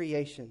new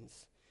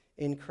creations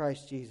in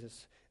Christ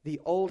Jesus. The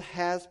old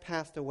has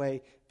passed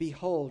away.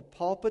 Behold,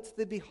 Paul puts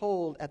the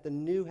behold at the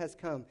new has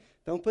come.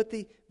 Don't put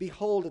the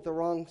behold at the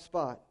wrong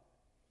spot.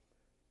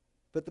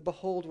 Put the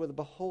behold where the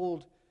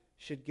behold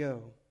should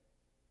go.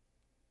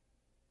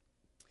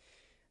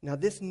 Now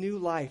this new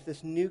life,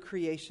 this new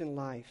creation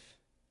life,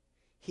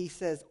 he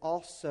says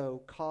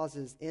also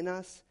causes in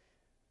us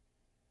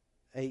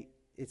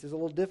it's a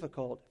little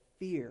difficult,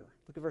 fear.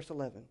 Look at verse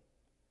 11.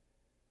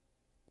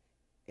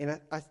 And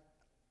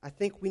I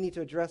think we need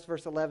to address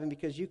verse 11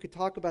 because you could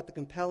talk about the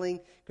compelling,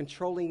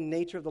 controlling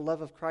nature of the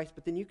love of Christ,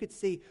 but then you could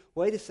see,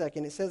 wait a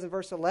second, it says in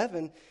verse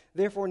 11,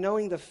 therefore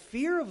knowing the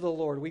fear of the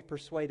Lord, we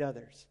persuade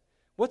others.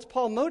 What's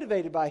Paul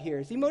motivated by here?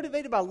 Is he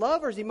motivated by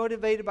love or is he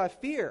motivated by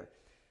fear?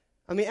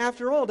 I mean,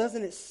 after all,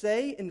 doesn't it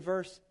say in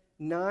verse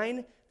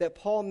 9 that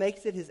Paul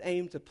makes it his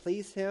aim to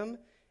please him?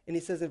 And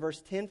he says in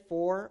verse 10,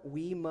 for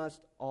we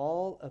must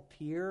all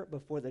appear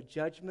before the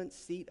judgment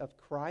seat of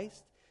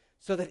Christ,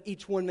 so that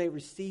each one may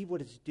receive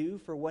what is due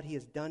for what he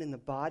has done in the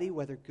body,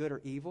 whether good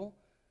or evil.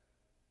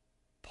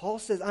 Paul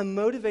says, I'm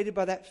motivated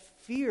by that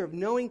fear of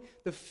knowing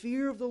the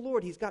fear of the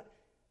Lord. He's got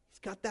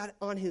that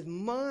on his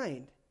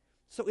mind.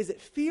 So is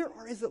it fear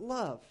or is it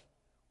love?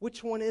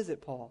 Which one is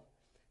it, Paul?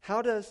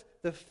 How does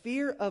the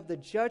fear of the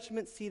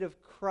judgment seat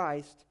of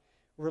Christ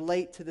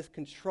relate to this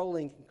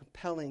controlling and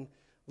compelling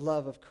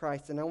love of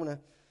Christ? And I want to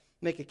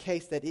make a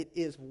case that it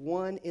is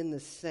one in the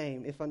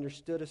same, if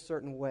understood a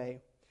certain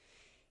way.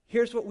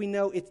 Here's what we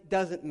know it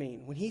doesn't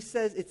mean. When he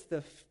says it's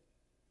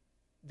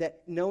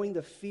that knowing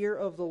the fear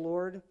of the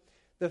Lord,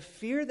 the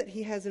fear that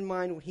he has in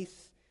mind when he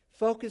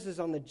focuses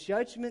on the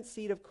judgment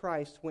seat of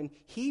Christ, when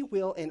he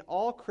will, and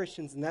all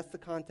Christians, and that's the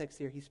context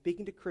here, he's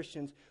speaking to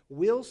Christians,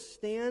 will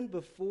stand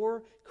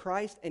before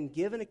Christ and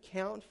give an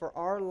account for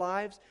our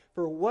lives,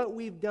 for what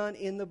we've done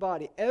in the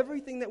body.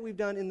 Everything that we've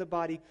done in the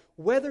body,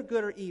 whether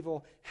good or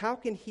evil, how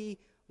can he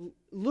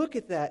look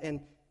at that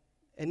and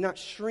not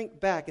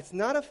shrink back? It's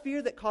not a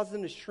fear that causes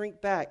him to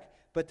shrink back,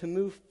 but to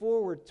move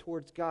forward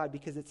towards God,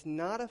 because it's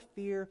not a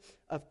fear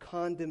of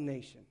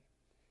condemnation.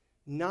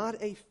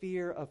 Not a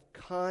fear of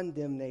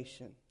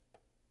condemnation.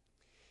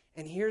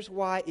 And here's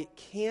why it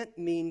can't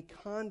mean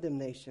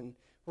condemnation.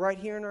 Right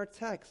here in our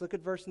text, look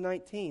at verse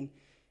 19.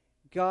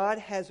 God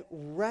has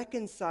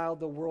reconciled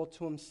the world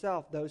to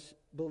himself, those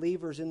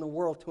believers in the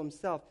world to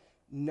himself,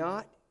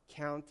 not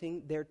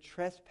counting their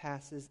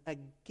trespasses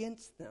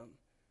against them.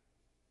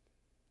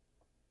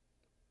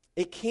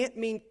 It can't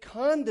mean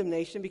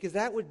condemnation, because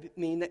that would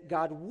mean that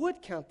God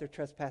would count their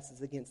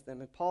trespasses against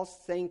them. And Paul's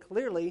saying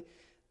clearly,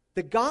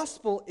 the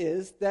gospel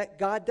is that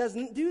God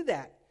doesn't do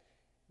that.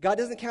 God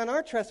doesn't count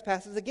our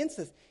trespasses against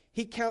us.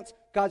 He counts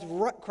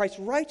Christ's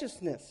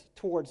righteousness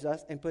towards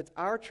us and puts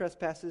our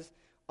trespasses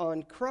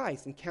on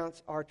Christ and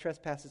counts our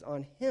trespasses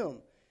on him.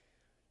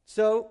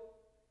 So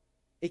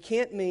it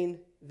can't mean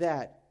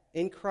that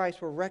in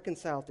Christ we're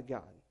reconciled to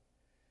God.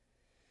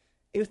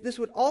 This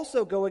would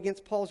also go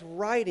against Paul's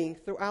writing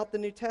throughout the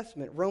New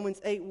Testament. Romans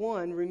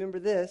 8:1, remember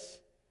this.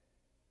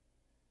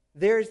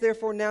 There is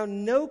therefore now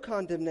no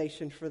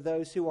condemnation for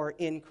those who are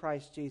in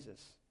Christ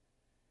Jesus.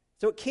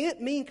 So it can't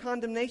mean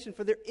condemnation,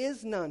 for there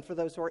is none for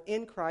those who are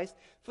in Christ.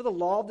 For the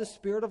law of the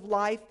Spirit of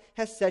life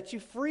has set you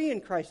free in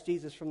Christ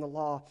Jesus from the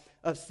law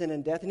of sin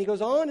and death. And he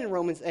goes on in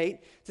Romans 8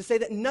 to say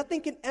that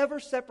nothing can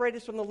ever separate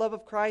us from the love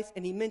of Christ.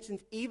 And he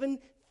mentions even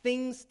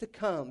things to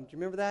come. Do you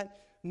remember that?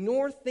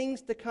 Nor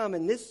things to come.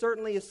 And this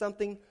certainly is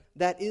something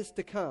that is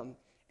to come.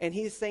 And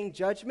he is saying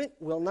judgment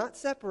will not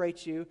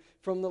separate you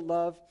from the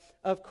love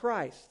of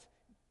Christ.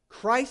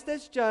 Christ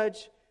as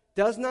judge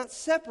does not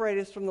separate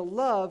us from the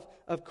love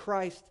of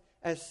Christ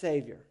as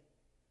Savior.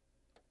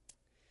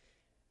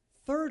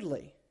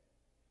 Thirdly,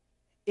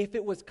 if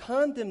it was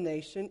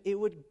condemnation, it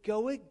would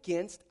go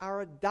against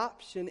our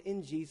adoption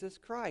in Jesus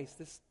Christ.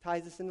 This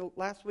ties us into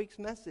last week's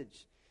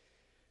message.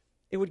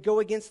 It would go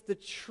against the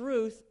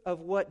truth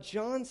of what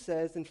John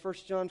says in 1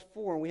 John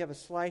 4, and we have a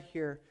slide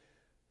here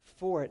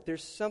for it.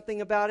 There's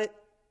something about it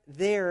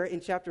there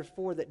in chapter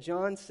 4 that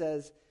John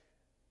says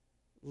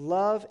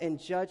love and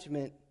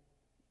judgment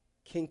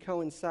can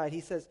coincide.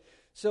 He says,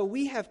 so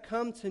we have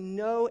come to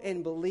know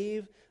and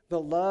believe the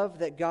love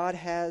that God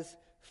has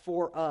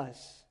for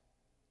us.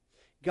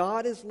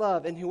 God is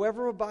love, and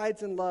whoever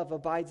abides in love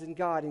abides in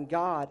God, and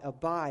God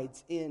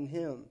abides in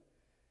him.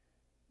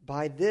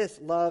 By this,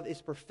 love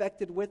is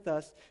perfected with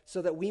us, so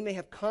that we may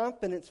have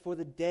confidence for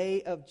the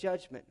day of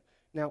judgment.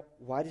 Now,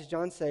 why does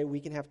John say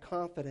we can have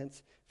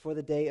confidence for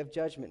the day of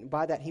judgment? And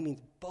by that, he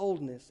means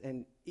boldness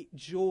and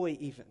joy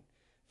even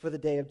for the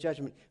day of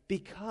judgment.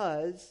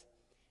 Because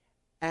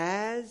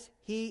as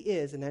he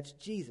is, and that's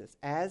Jesus,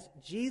 as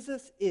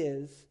Jesus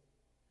is,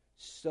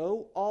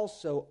 so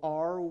also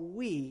are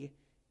we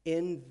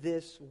in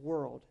this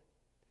world.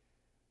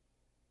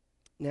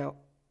 Now,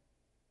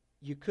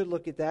 you could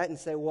look at that and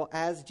say, well,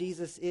 as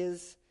Jesus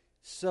is,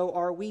 so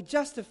are we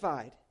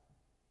justified.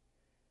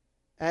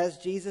 As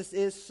Jesus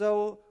is,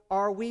 so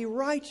are we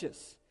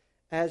righteous.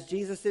 As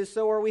Jesus is,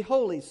 so are we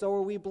holy, so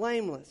are we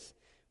blameless.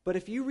 But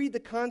if you read the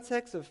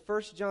context of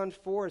 1 John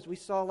 4, as we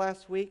saw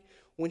last week,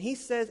 when he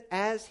says,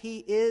 as he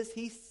is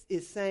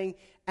saying,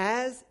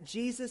 as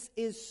Jesus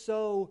is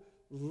so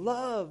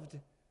loved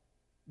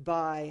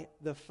by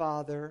the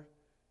Father,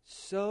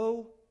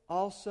 so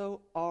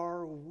also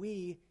are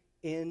we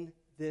in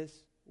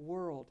this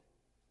world.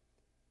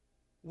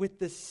 With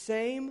the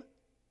same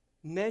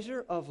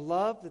measure of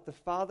love that the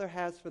Father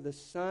has for the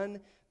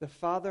Son, the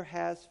Father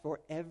has for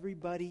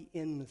everybody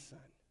in the Son.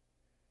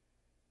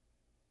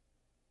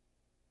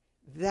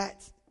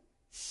 That's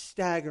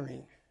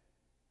staggering.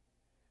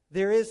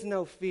 There is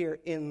no fear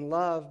in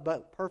love,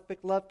 but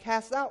perfect love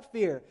casts out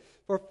fear.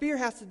 For fear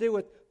has to do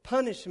with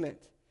punishment.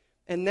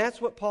 And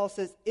that's what Paul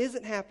says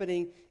isn't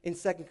happening in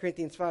 2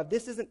 Corinthians 5.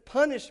 This isn't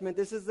punishment.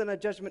 This isn't a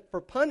judgment for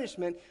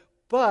punishment,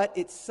 but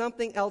it's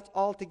something else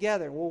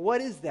altogether. Well,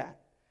 what is that?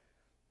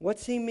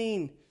 What's he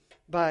mean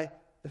by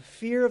the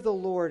fear of the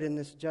Lord in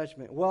this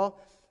judgment? Well,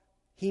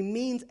 he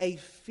means a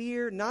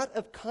fear not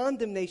of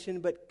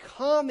condemnation, but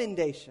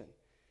commendation.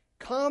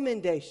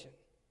 Commendation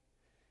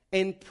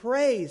and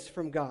praise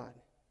from God.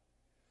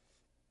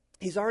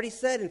 He's already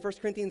said in 1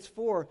 Corinthians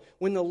 4,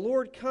 when the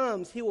Lord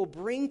comes, he will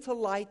bring to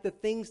light the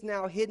things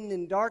now hidden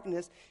in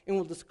darkness and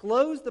will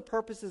disclose the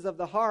purposes of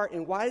the heart.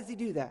 And why does he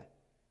do that?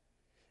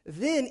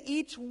 Then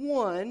each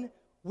one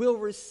will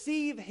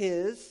receive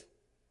his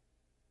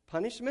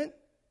punishment,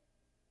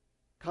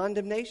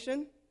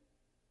 condemnation.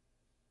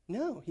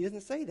 No, he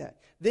doesn't say that.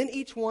 Then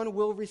each one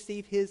will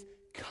receive his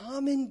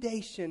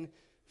commendation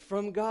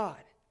from God.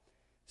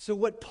 So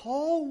what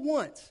Paul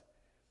wants,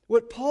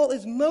 what Paul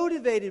is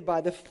motivated by,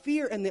 the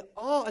fear and the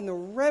awe and the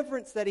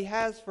reverence that he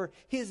has for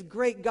his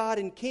great God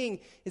and King,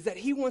 is that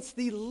he wants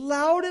the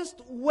loudest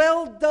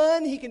well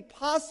done he can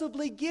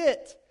possibly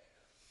get.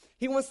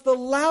 He wants the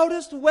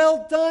loudest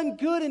well done,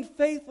 good and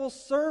faithful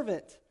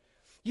servant.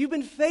 You've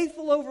been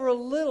faithful over a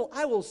little,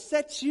 I will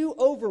set you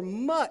over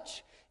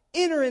much.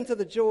 Enter into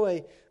the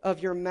joy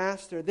of your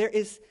master. There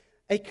is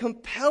a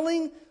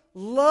compelling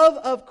love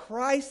of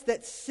Christ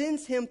that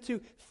sends him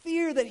to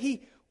fear that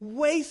he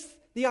wastes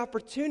the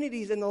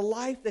opportunities in the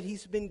life that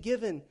he's been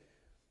given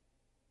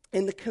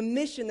and the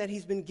commission that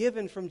he's been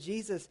given from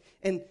Jesus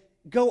and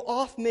go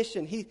off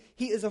mission. He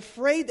is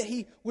afraid that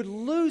he would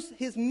lose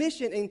his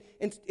mission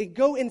and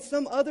go in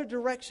some other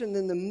direction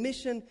than the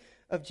mission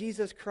of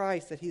Jesus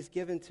Christ that he's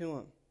given to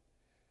him.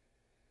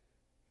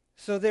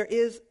 So there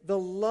is the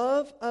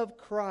love of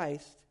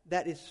Christ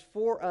that is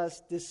for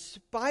us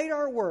despite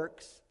our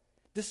works,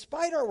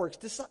 despite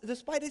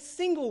a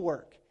single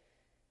work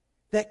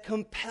that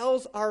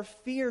compels our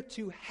fear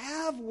to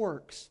have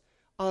works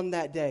on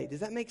that day. Does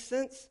that make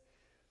sense?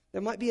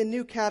 There might be a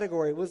new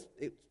category. It was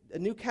a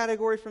new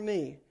category for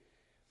me.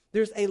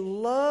 There's a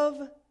love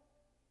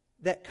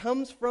that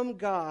comes from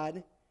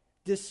God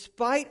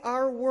despite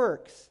our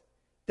works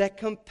that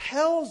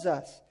compels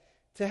us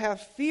to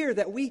have fear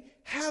that we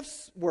have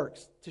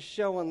works to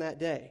show on that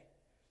day.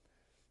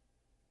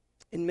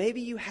 And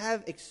maybe you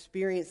have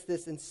experienced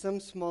this in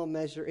some small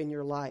measure in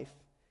your life.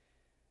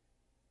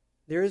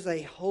 There is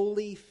a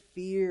holy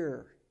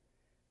fear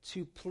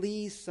to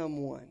please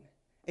someone,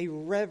 a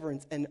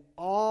reverence, an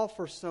awe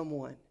for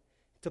someone,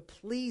 to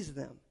please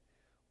them.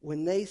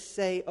 when they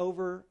say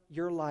over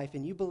your life,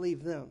 and you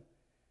believe them,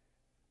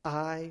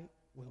 I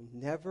will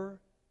never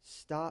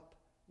stop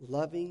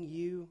loving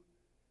you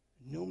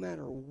no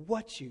matter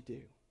what you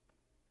do.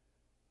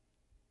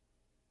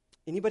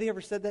 Anybody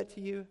ever said that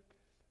to you?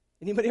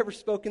 Anybody ever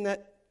spoken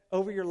that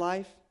over your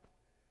life?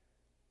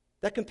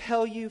 That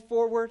compel you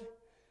forward?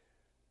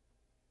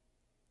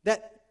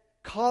 That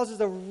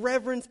causes a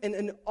reverence and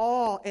an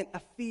awe and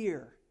a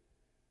fear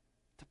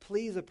to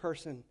please a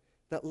person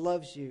that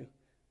loves you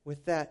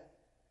with that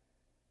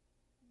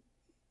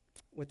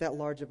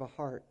large of a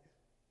heart.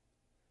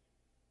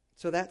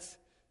 So that's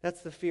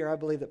the fear I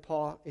believe that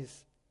Paul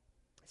is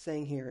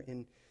saying here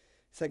in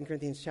 2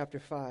 Corinthians chapter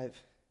 5.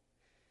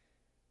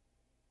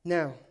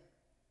 Now,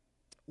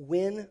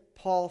 when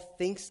Paul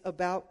thinks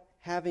about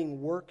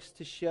having works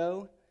to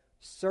show,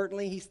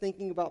 certainly he's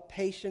thinking about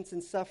patience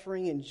in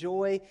suffering and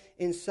joy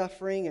in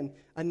suffering and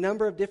a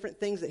number of different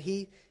things that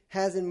he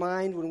has in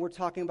mind when we're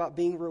talking about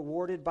being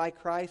rewarded by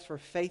Christ for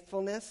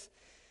faithfulness.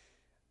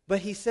 But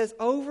he says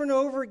over and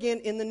over again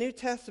in the New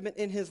Testament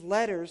in his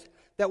letters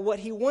that what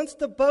he wants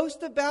to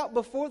boast about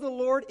before the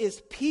Lord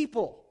is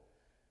people.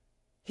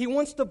 He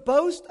wants to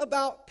boast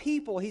about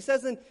people. He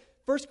says in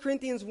 1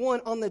 Corinthians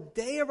 1, on the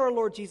day of our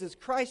Lord Jesus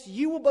Christ,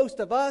 you will boast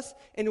of us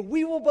and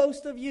we will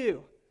boast of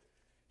you.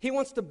 He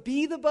wants to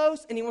be the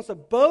boast and he wants to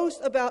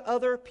boast about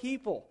other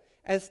people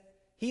as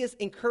he has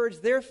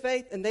encouraged their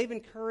faith and they've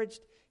encouraged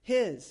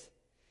his.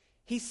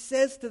 He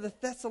says to the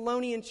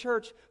Thessalonian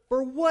church,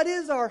 for what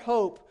is our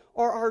hope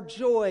or our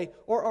joy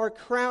or our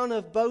crown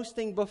of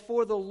boasting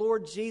before the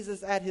Lord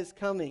Jesus at his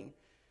coming?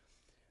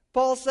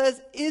 Paul says,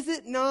 is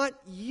it not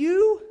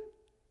you?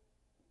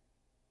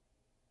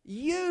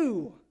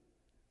 You.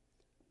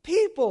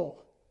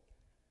 People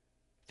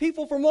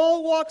from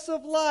all walks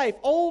of life,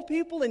 old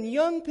people and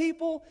young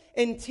people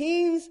and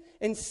teens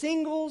and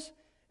singles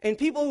and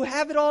people who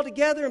have it all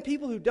together and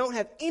people who don't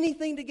have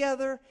anything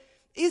together.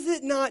 Is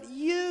it not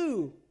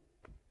you?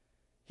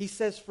 He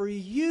says, for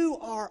you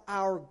are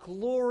our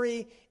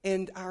glory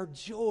and our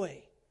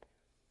joy.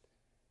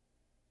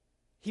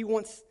 He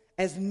wants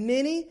as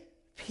many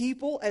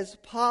people as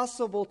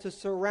possible to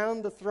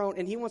surround the throne,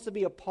 and he wants to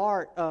be a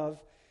part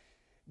of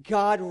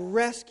God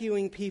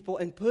rescuing people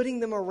and putting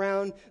them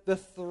around the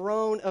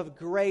throne of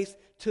grace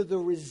to the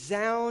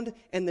resound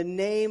and the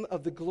name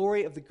of the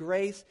glory of the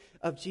grace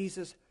of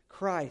Jesus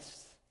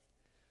Christ.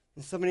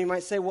 And somebody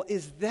might say, well,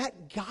 is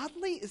that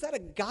godly? Is that a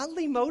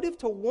godly motive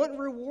to want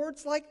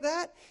rewards like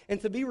that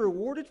and to be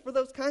rewarded for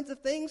those kinds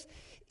of things?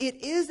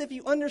 It is if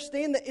you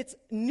understand that it's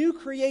new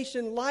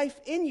creation life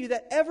in you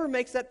that ever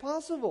makes that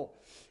possible.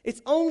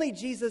 It's only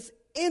Jesus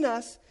in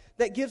us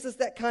that gives us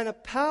that kind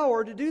of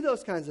power to do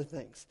those kinds of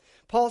things.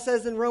 Paul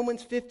says in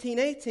Romans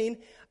 15:18,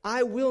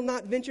 I will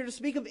not venture to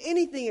speak of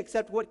anything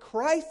except what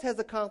Christ has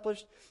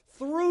accomplished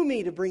through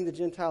me to bring the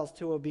Gentiles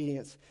to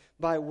obedience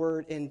by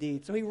word and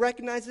deed. So he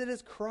recognizes it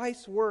as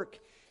Christ's work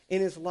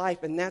in his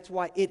life, and that's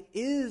why it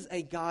is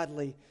a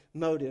godly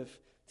motive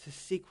to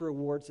seek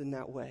rewards in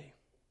that way.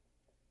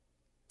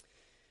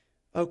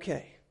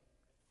 Okay,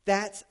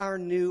 that's our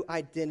new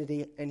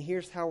identity, and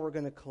here's how we're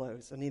going to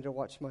close. I need to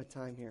watch my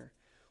time here.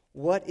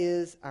 What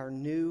is our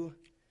new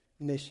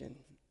mission?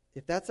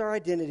 If that's our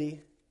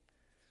identity,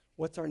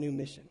 what's our new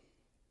mission?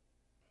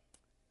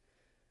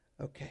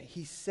 Okay,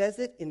 he says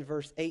it in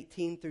verse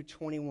 18 through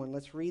 21.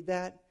 Let's read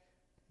that,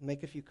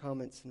 make a few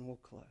comments, and we'll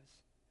close.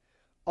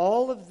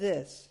 All of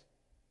this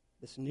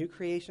new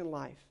creation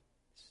life,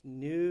 this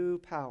new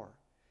power,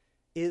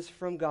 is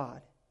from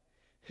God,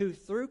 who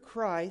through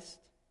Christ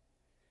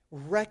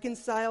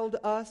reconciled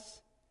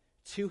us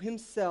to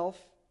himself.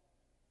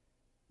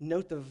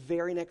 Note the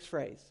very next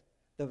phrase.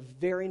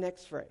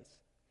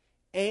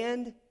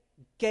 And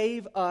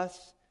gave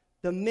us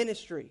the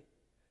ministry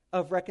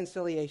of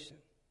reconciliation.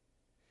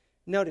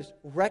 Notice,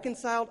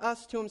 reconciled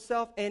us to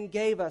himself and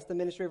gave us the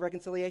ministry of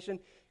reconciliation,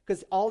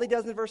 because all he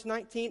does in verse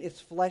 19 is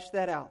flesh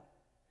that out.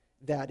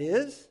 That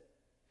is,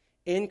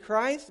 in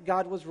Christ,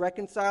 God was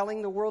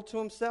reconciling the world to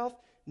himself,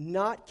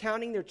 not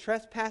counting their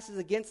trespasses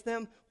against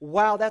them.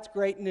 Wow, that's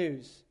great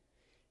news.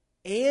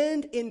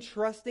 And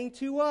entrusting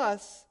to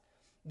us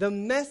the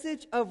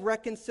message of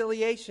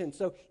reconciliation.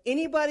 So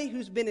anybody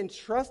who's been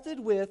entrusted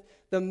with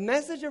the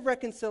message of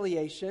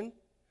reconciliation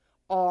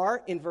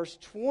are, in verse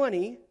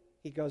 20,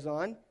 he goes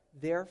on,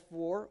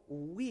 therefore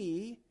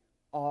we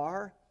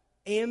are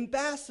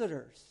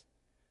ambassadors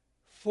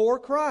for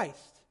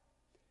Christ.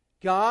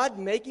 God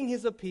making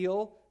his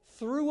appeal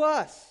through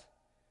us.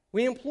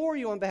 We implore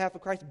you on behalf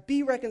of Christ,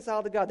 be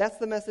reconciled to God. That's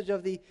the message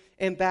of the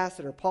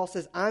ambassador. Paul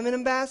says, I'm an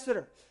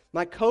ambassador.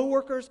 My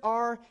co-workers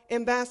are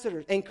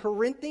ambassadors. And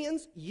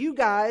Corinthians, you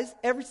guys,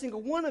 every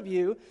single one of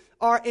you,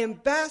 are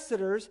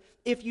ambassadors.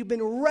 If you've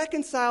been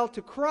reconciled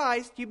to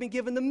Christ, you've been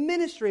given the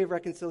ministry of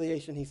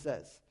reconciliation, he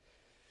says.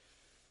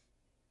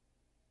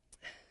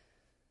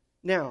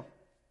 Now,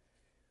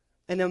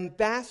 an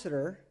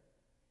ambassador,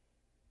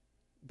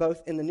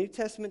 both in the New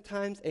Testament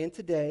times and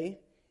today,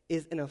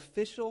 is an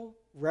official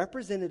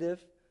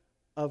representative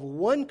of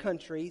one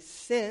country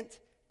sent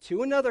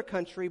to another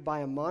country by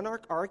a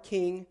monarch or a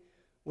king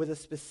with a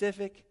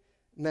specific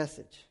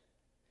message.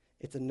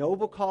 It's a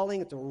noble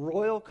calling. It's a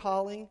royal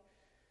calling.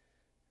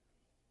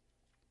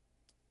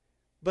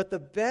 But the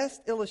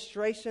best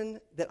illustration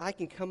that I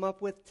can come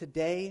up with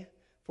today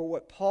for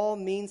what Paul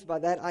means by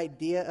that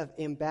idea of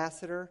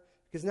ambassador,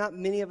 because not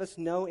many of us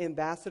know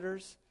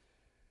ambassadors.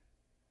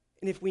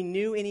 And if we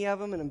knew any of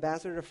them, an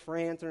ambassador to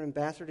France or an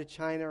ambassador to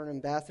China or an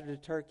ambassador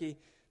to Turkey,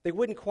 they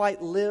wouldn't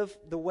quite live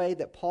the way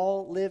that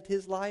Paul lived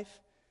his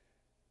life,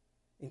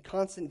 in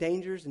constant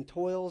dangers and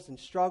toils and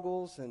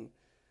struggles, and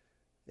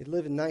they'd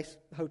live in nice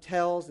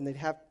hotels and they'd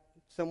have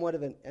somewhat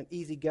of an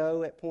easy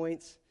go at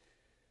points.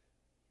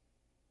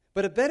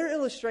 But a better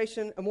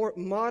illustration, a more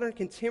modern,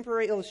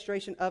 contemporary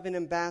illustration of an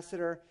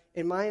ambassador,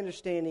 in my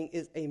understanding,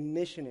 is a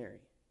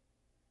missionary.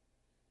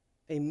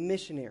 A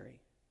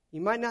missionary.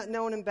 You might not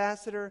know an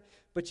ambassador,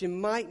 but you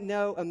might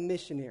know a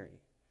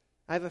missionary.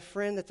 I have a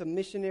friend that's a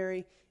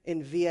missionary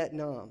in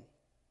Vietnam.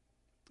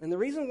 And the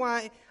reason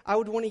why I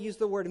would want to use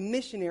the word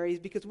missionary is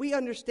because we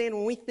understand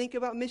when we think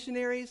about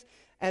missionaries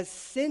as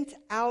sent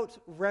out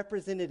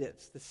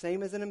representatives, the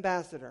same as an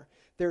ambassador.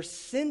 They're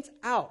sent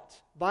out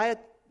by a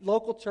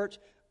local church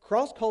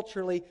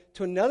cross-culturally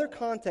to another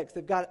context.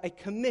 They've got a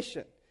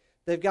commission.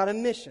 They've got a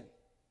mission.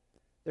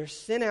 They're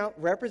sent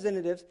out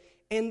representatives,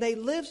 and they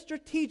live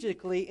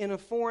strategically in a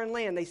foreign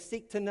land. They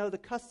seek to know the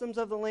customs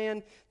of the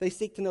land. They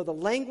seek to know the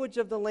language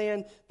of the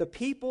land, the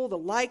people, the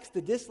likes,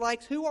 the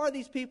dislikes. Who are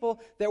these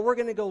people that we're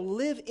going to go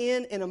live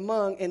in and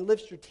among and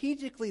live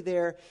strategically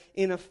there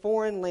in a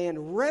foreign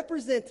land,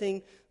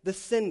 representing the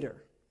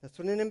sender? That's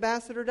what an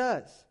ambassador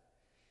does.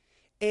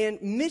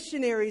 And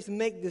missionaries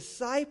make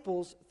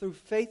disciples through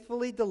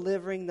faithfully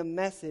delivering the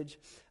message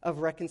of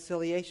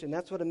reconciliation.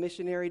 That's what a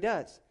missionary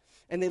does.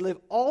 And they live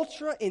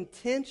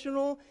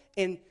ultra-intentional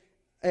and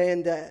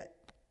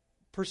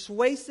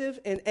persuasive,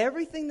 and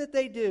everything that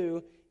they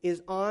do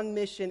is on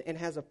mission and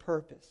has a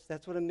purpose.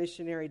 That's what a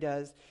missionary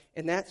does,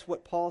 and that's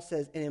what Paul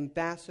says an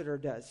ambassador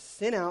does.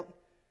 Sent out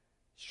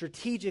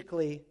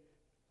strategically,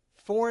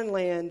 foreign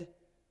land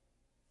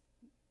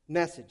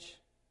message.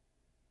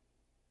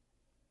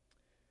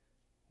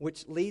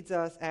 Which leads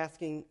us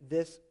asking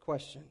this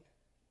question.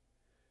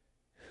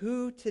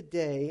 Who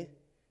today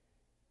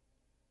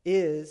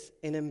is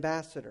an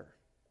ambassador?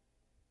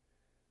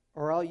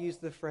 Or I'll use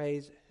the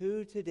phrase,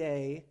 who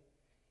today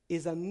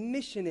is a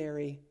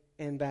missionary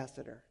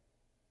ambassador?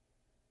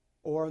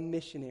 Or a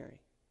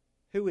missionary?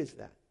 Who is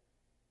that?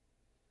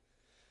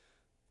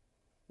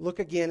 Look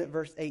again at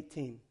verse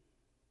 18.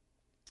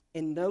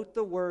 And note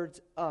the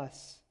words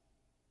us.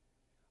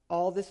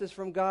 All this is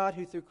from God,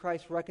 who through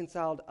Christ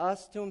reconciled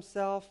us to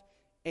himself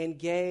and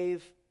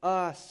gave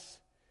us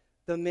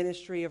the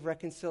ministry of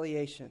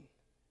reconciliation.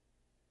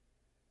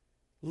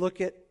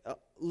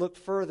 Look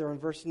further in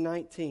verse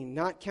 19.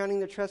 Not counting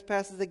their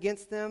trespasses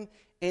against them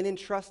and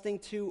entrusting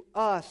to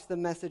us the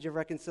message of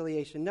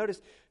reconciliation.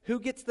 Notice, who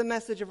gets the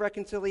message of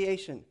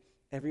reconciliation?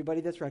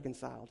 Everybody that's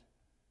reconciled.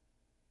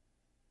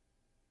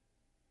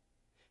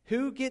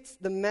 Who gets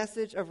the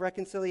message of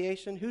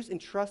reconciliation? Who's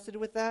entrusted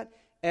with that?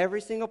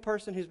 Every single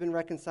person who's been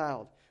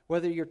reconciled.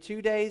 Whether you're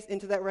 2 days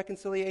into that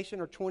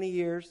reconciliation or 20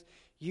 years,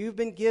 you've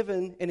been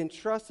given and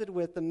entrusted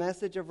with the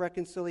message of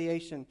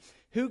reconciliation.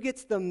 Who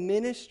gets the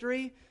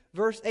ministry,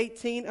 verse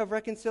 18, of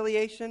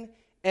reconciliation?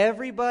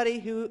 Everybody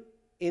who,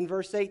 in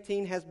verse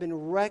 18, has been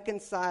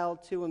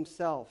reconciled to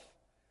himself.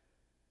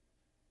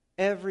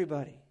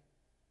 Everybody.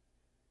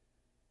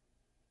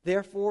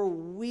 Therefore,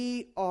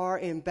 we are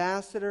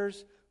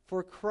ambassadors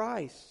for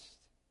Christ.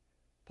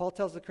 Paul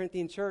tells the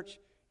Corinthian church,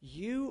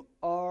 you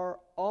are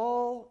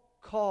all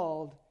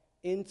called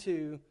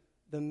into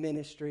the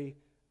ministry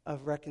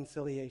of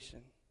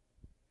reconciliation.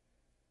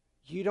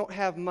 You don't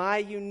have my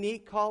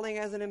unique calling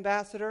as an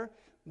ambassador,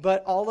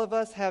 but all of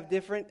us have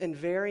different and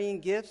varying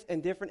gifts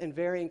and different and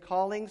varying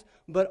callings,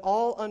 but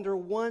all under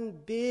one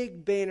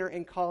big banner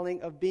and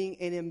calling of being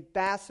an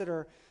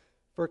ambassador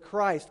for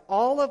Christ.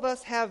 All of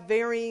us have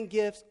varying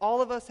gifts.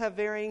 All of us have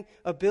varying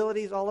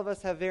abilities. All of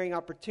us have varying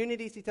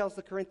opportunities, he tells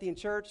the Corinthian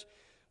church.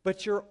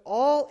 But you're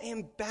all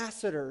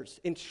ambassadors,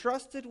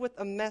 entrusted with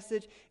a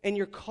message, and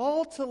you're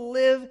called to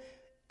live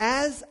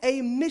as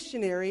a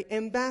missionary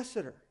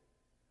ambassador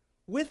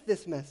with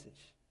this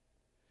message.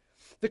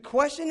 The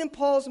question in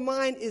Paul's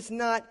mind is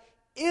not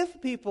if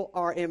people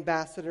are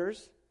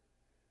ambassadors,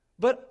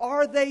 but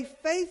are they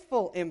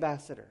faithful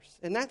ambassadors?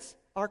 And that's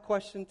our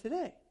question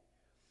today.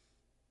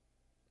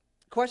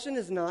 The question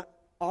is not,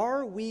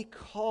 are we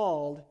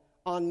called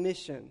on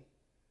mission?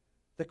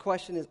 The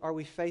question is, are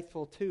we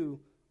faithful to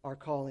our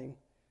calling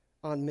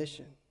on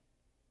mission?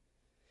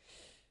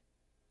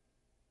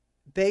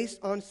 Based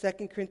on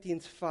 2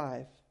 Corinthians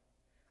 5,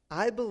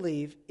 I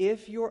believe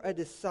if you're a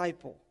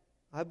disciple,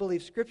 I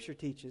believe Scripture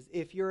teaches,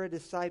 if you're a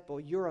disciple,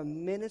 you're a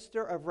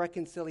minister of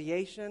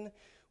reconciliation,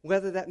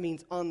 whether that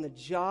means on the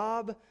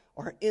job,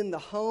 or in the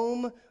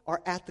home,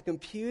 or at the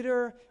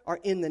computer,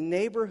 or in the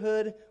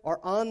neighborhood, or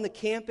on the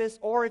campus,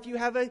 or if you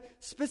have a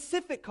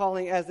specific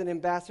calling as an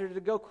ambassador to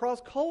go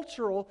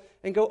cross-cultural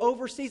and go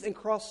overseas and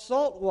cross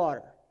salt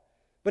water.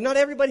 But not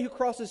everybody who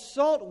crosses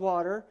salt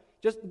water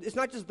It's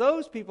not just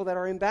those people that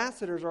are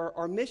ambassadors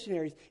or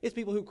missionaries. It's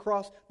people who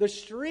cross the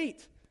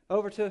street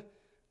over to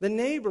the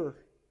neighbor.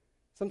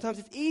 Sometimes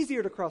it's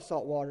easier to cross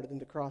salt water than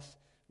to cross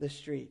the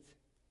street.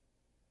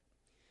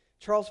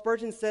 Charles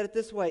Spurgeon said it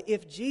this way: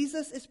 if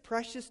Jesus is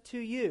precious to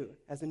you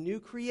as a new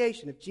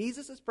creation, if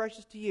Jesus is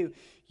precious to you,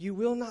 you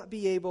will not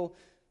be able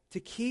to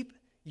keep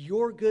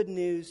your good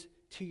news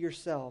to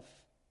yourself.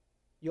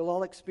 You'll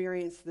all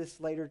experience this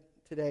later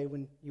today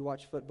when you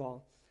watch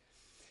football.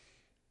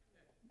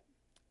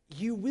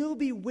 You will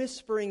be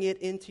whispering it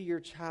into your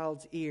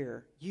child's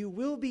ear. You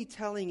will be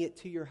telling it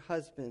to your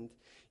husband.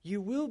 You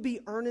will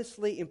be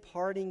earnestly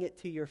imparting it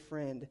to your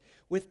friend.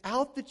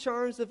 Without the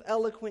charms of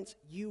eloquence,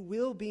 you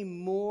will be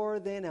more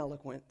than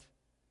eloquent.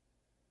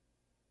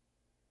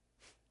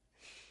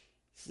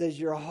 He says,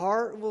 your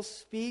heart will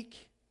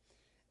speak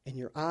and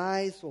your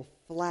eyes will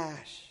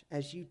flash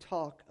as you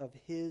talk of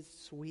His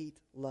sweet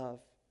love.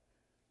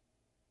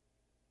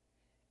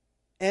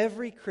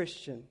 Every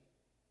Christian,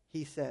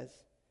 he says,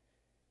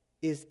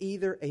 is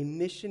either a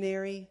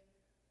missionary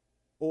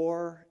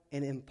or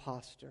an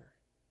imposter.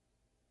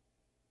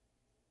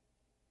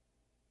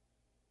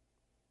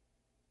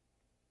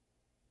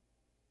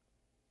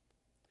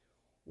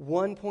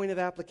 One point of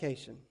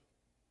application.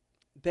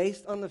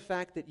 Based on the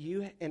fact that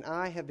you and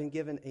I have been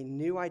given a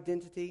new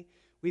identity,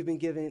 we've been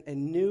given a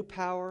new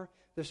power,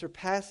 the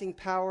surpassing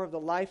power of the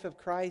life of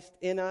Christ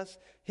in us,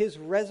 His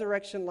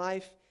resurrection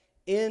life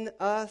in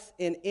us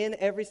and in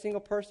every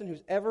single person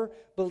who's ever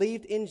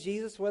believed in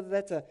Jesus, whether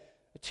that's a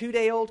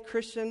 2-day-old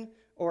Christian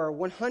or a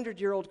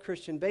 100-year-old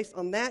Christian. Based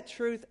on that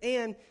truth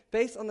and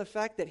based on the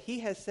fact that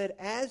He has said,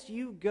 as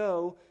you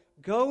go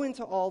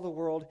into all the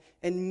world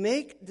and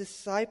make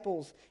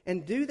disciples,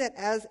 and do that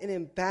as an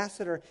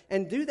ambassador,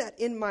 and do that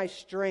in my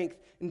strength,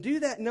 and do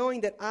that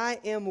knowing that I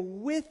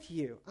am with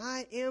you.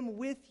 I am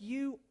with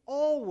you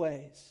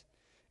always.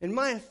 And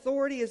my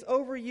authority is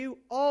over you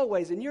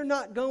always, and you're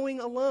not going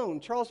alone.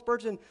 Charles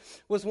Spurgeon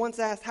was once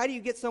asked, how do you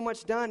get so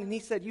much done? And he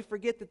said, you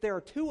forget that there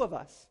are two of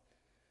us.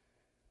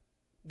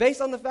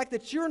 Based on the fact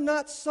that you're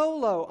not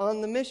solo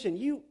on the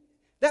mission,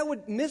 that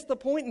would miss the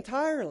point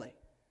entirely.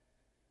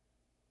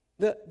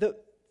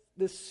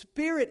 The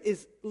Spirit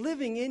is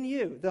living in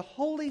you, the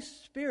Holy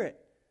Spirit.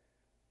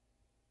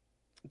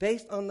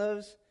 Based on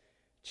those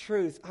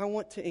truths, I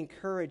want to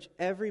encourage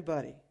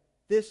everybody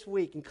this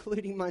week,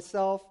 including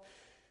myself,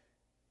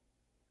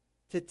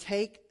 to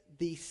take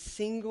the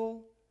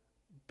single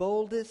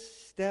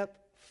boldest step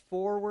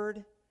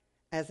forward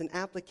as an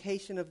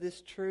application of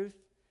this truth,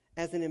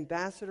 as an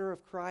ambassador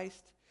of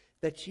Christ,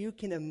 that you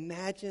can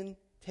imagine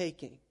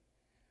taking.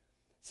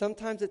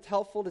 Sometimes it's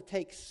helpful to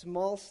take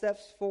small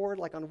steps forward,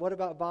 like on What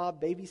About Bob,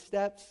 baby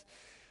steps.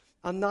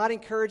 I'm not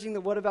encouraging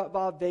the What About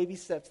Bob baby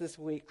steps this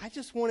week. I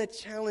just want to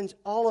challenge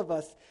all of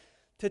us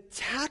to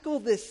tackle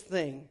this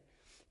thing,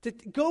 to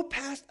go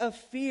past a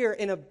fear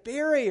and a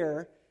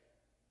barrier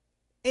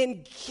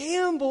and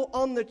gamble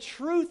on the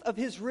truth of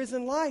His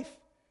risen life.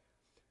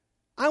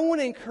 I want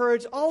to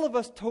encourage all of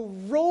us to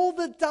roll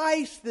the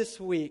dice this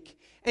week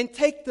and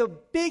take the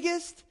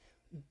biggest,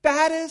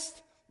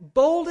 baddest,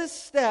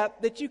 boldest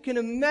step that you can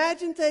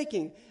imagine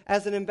taking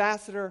as an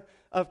ambassador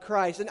of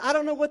Christ. And I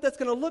don't know what that's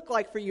going to look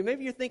like for you.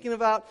 Maybe you're thinking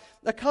about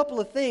a couple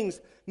of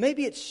things.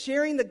 Maybe it's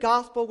sharing the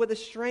gospel with a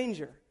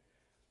stranger.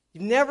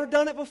 You've never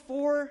done it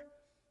before.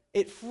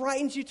 It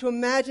frightens you to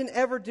imagine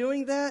ever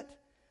doing that.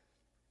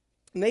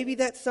 Maybe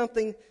that's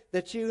something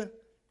that you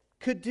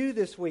could do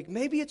this week.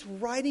 Maybe it's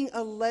writing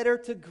a letter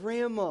to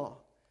Grandma.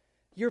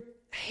 Your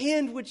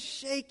hand would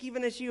shake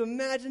even as you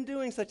imagine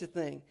doing such a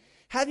thing.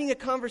 Having a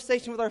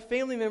conversation with our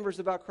family members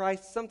about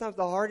Christ is sometimes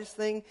the hardest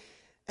thing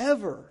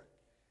ever.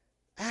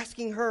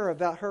 Asking her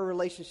about her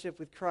relationship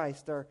with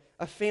Christ, or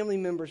a family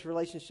member's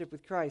relationship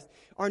with Christ,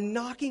 or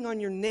knocking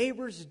on your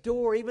neighbor's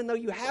door even though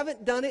you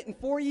haven't done it in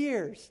 4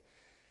 years.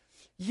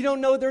 You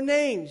don't know their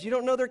names. You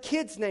don't know their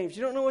kids' names.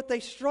 You don't know what they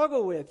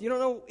struggle with. You don't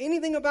know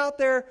anything about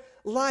their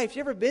life.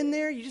 You ever been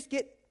there? You just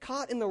get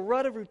caught in the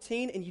rut of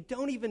routine and you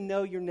don't even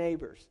know your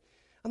neighbors.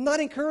 I'm not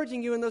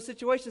encouraging you in those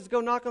situations to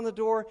go knock on the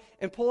door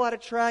and pull out a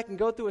tract and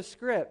go through a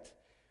script.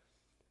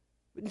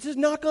 But just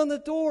knock on the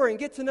door and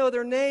get to know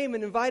their name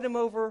and invite them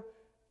over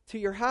to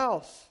your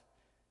house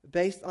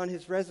based on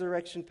His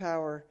resurrection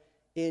power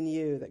in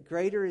you. That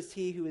greater is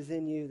He who is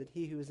in you than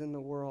he who is in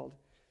the world.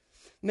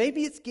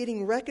 Maybe it's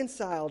getting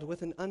reconciled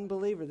with an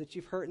unbeliever that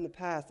you've hurt in the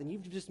past and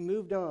you've just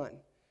moved on.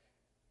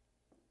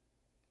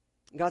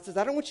 God says,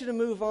 I don't want you to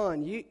move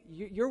on.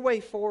 Your way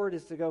forward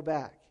is to go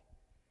back.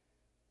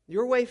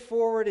 Your way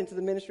forward into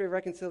the ministry of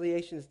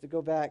reconciliation is to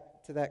go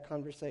back to that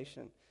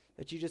conversation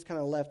that you just kind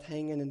of left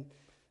hanging in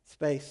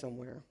space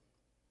somewhere.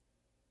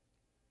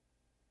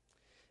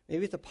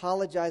 Maybe it's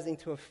apologizing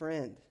to a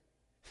friend.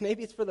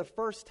 Maybe it's for the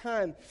first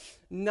time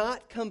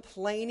not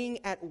complaining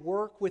at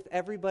work with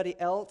everybody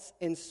else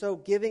and so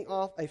giving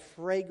off a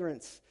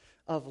fragrance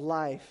of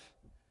life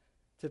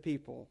to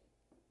people.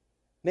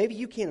 Maybe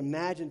you can't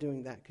imagine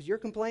doing that because you're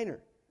a complainer.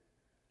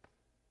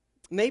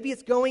 Maybe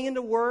it's going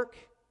into work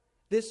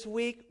this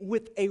week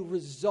with a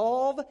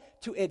resolve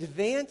to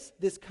advance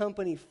this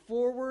company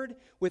forward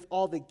with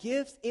all the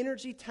gifts,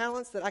 energy,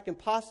 talents that I can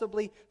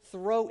possibly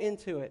throw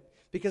into it.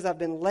 Because I've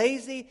been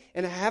lazy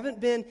and I haven't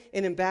been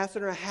an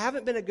ambassador, I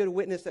haven't been a good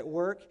witness at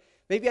work.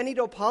 Maybe I need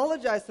to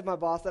apologize to my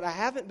boss that I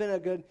haven't been a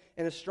good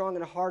and a strong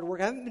and a hard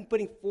worker. I haven't been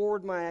putting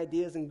forward my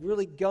ideas and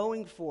really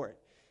going for it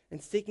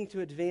and seeking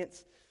to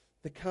advance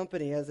the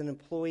company as an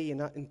employee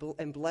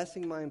and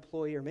blessing my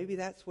employer. Maybe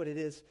that's what it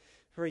is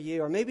for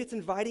you. Or maybe it's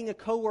inviting a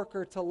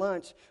coworker to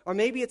lunch. Or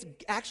maybe it's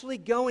actually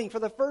going for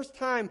the first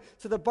time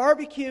to the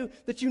barbecue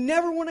that you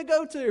never want to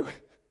go to.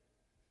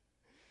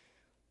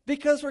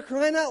 Because we're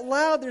crying out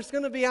loud, there's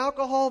going to be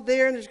alcohol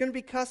there and there's going to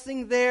be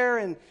cussing there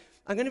and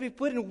I'm going to be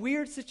put in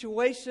weird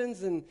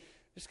situations and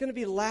there's going to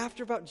be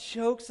laughter about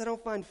jokes I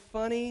don't find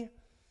funny.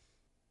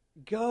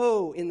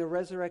 Go in the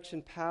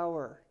resurrection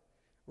power.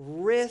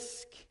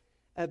 Risk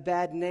a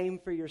bad name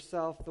for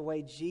yourself the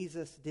way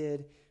Jesus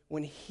did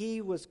when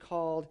he was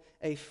called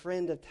a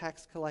friend of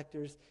tax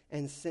collectors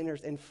and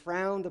sinners and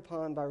frowned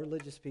upon by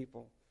religious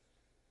people.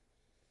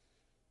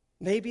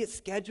 Maybe it's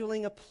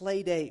scheduling a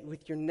play date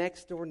with your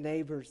next door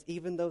neighbors,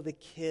 even though the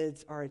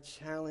kids are a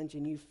challenge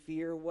and you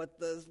fear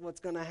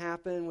what's going to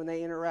happen when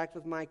they interact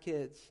with my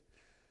kids.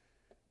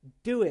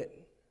 Do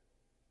it.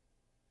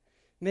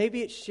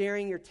 Maybe it's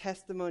sharing your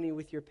testimony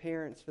with your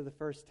parents for the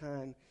first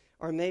time.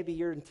 Or maybe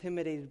you're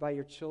intimidated by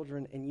your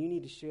children and you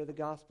need to share the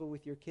gospel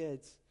with your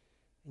kids.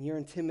 And you're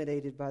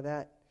intimidated by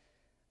that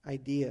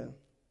idea.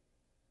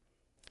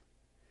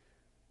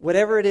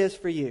 Whatever it is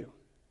for you,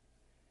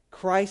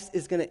 Christ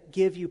is going to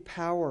give you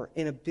power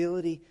and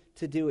ability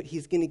to do it.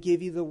 He's going to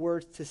give you the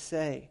words to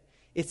say.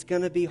 It's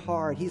going to be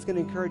hard. He's going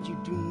to encourage you,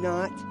 do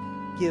not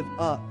give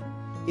up.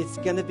 It's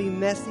going to be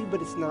messy,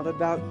 but it's not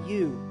about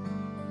you.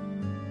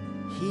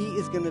 He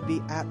is going to be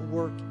at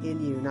work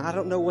in you. Now, I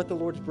don't know what the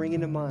Lord's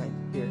bringing to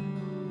mind here.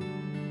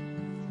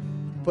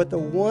 But the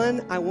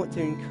one I want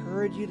to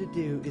encourage you to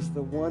do is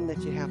the one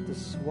that you have to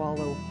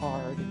swallow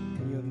hard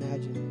when you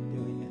imagine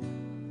doing it.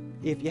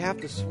 If you have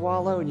to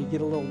swallow and you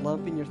get a little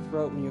lump in your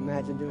throat when you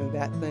imagine doing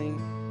that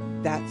thing,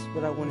 that's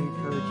what I want to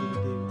encourage you to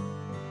do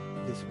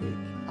this week.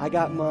 I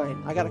got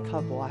mine. I got a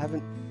couple. I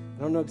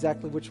don't know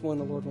exactly which one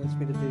the Lord wants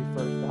me to do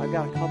first, but I've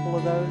got a couple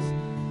of those.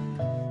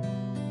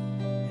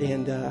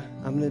 And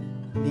I'm going to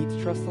need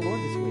to trust the Lord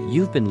this week.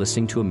 You've been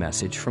listening to a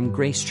message from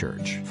Grace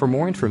Church. For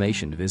more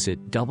information,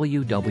 visit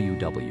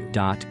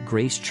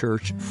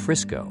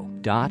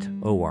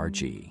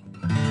www.gracechurchfrisco.org.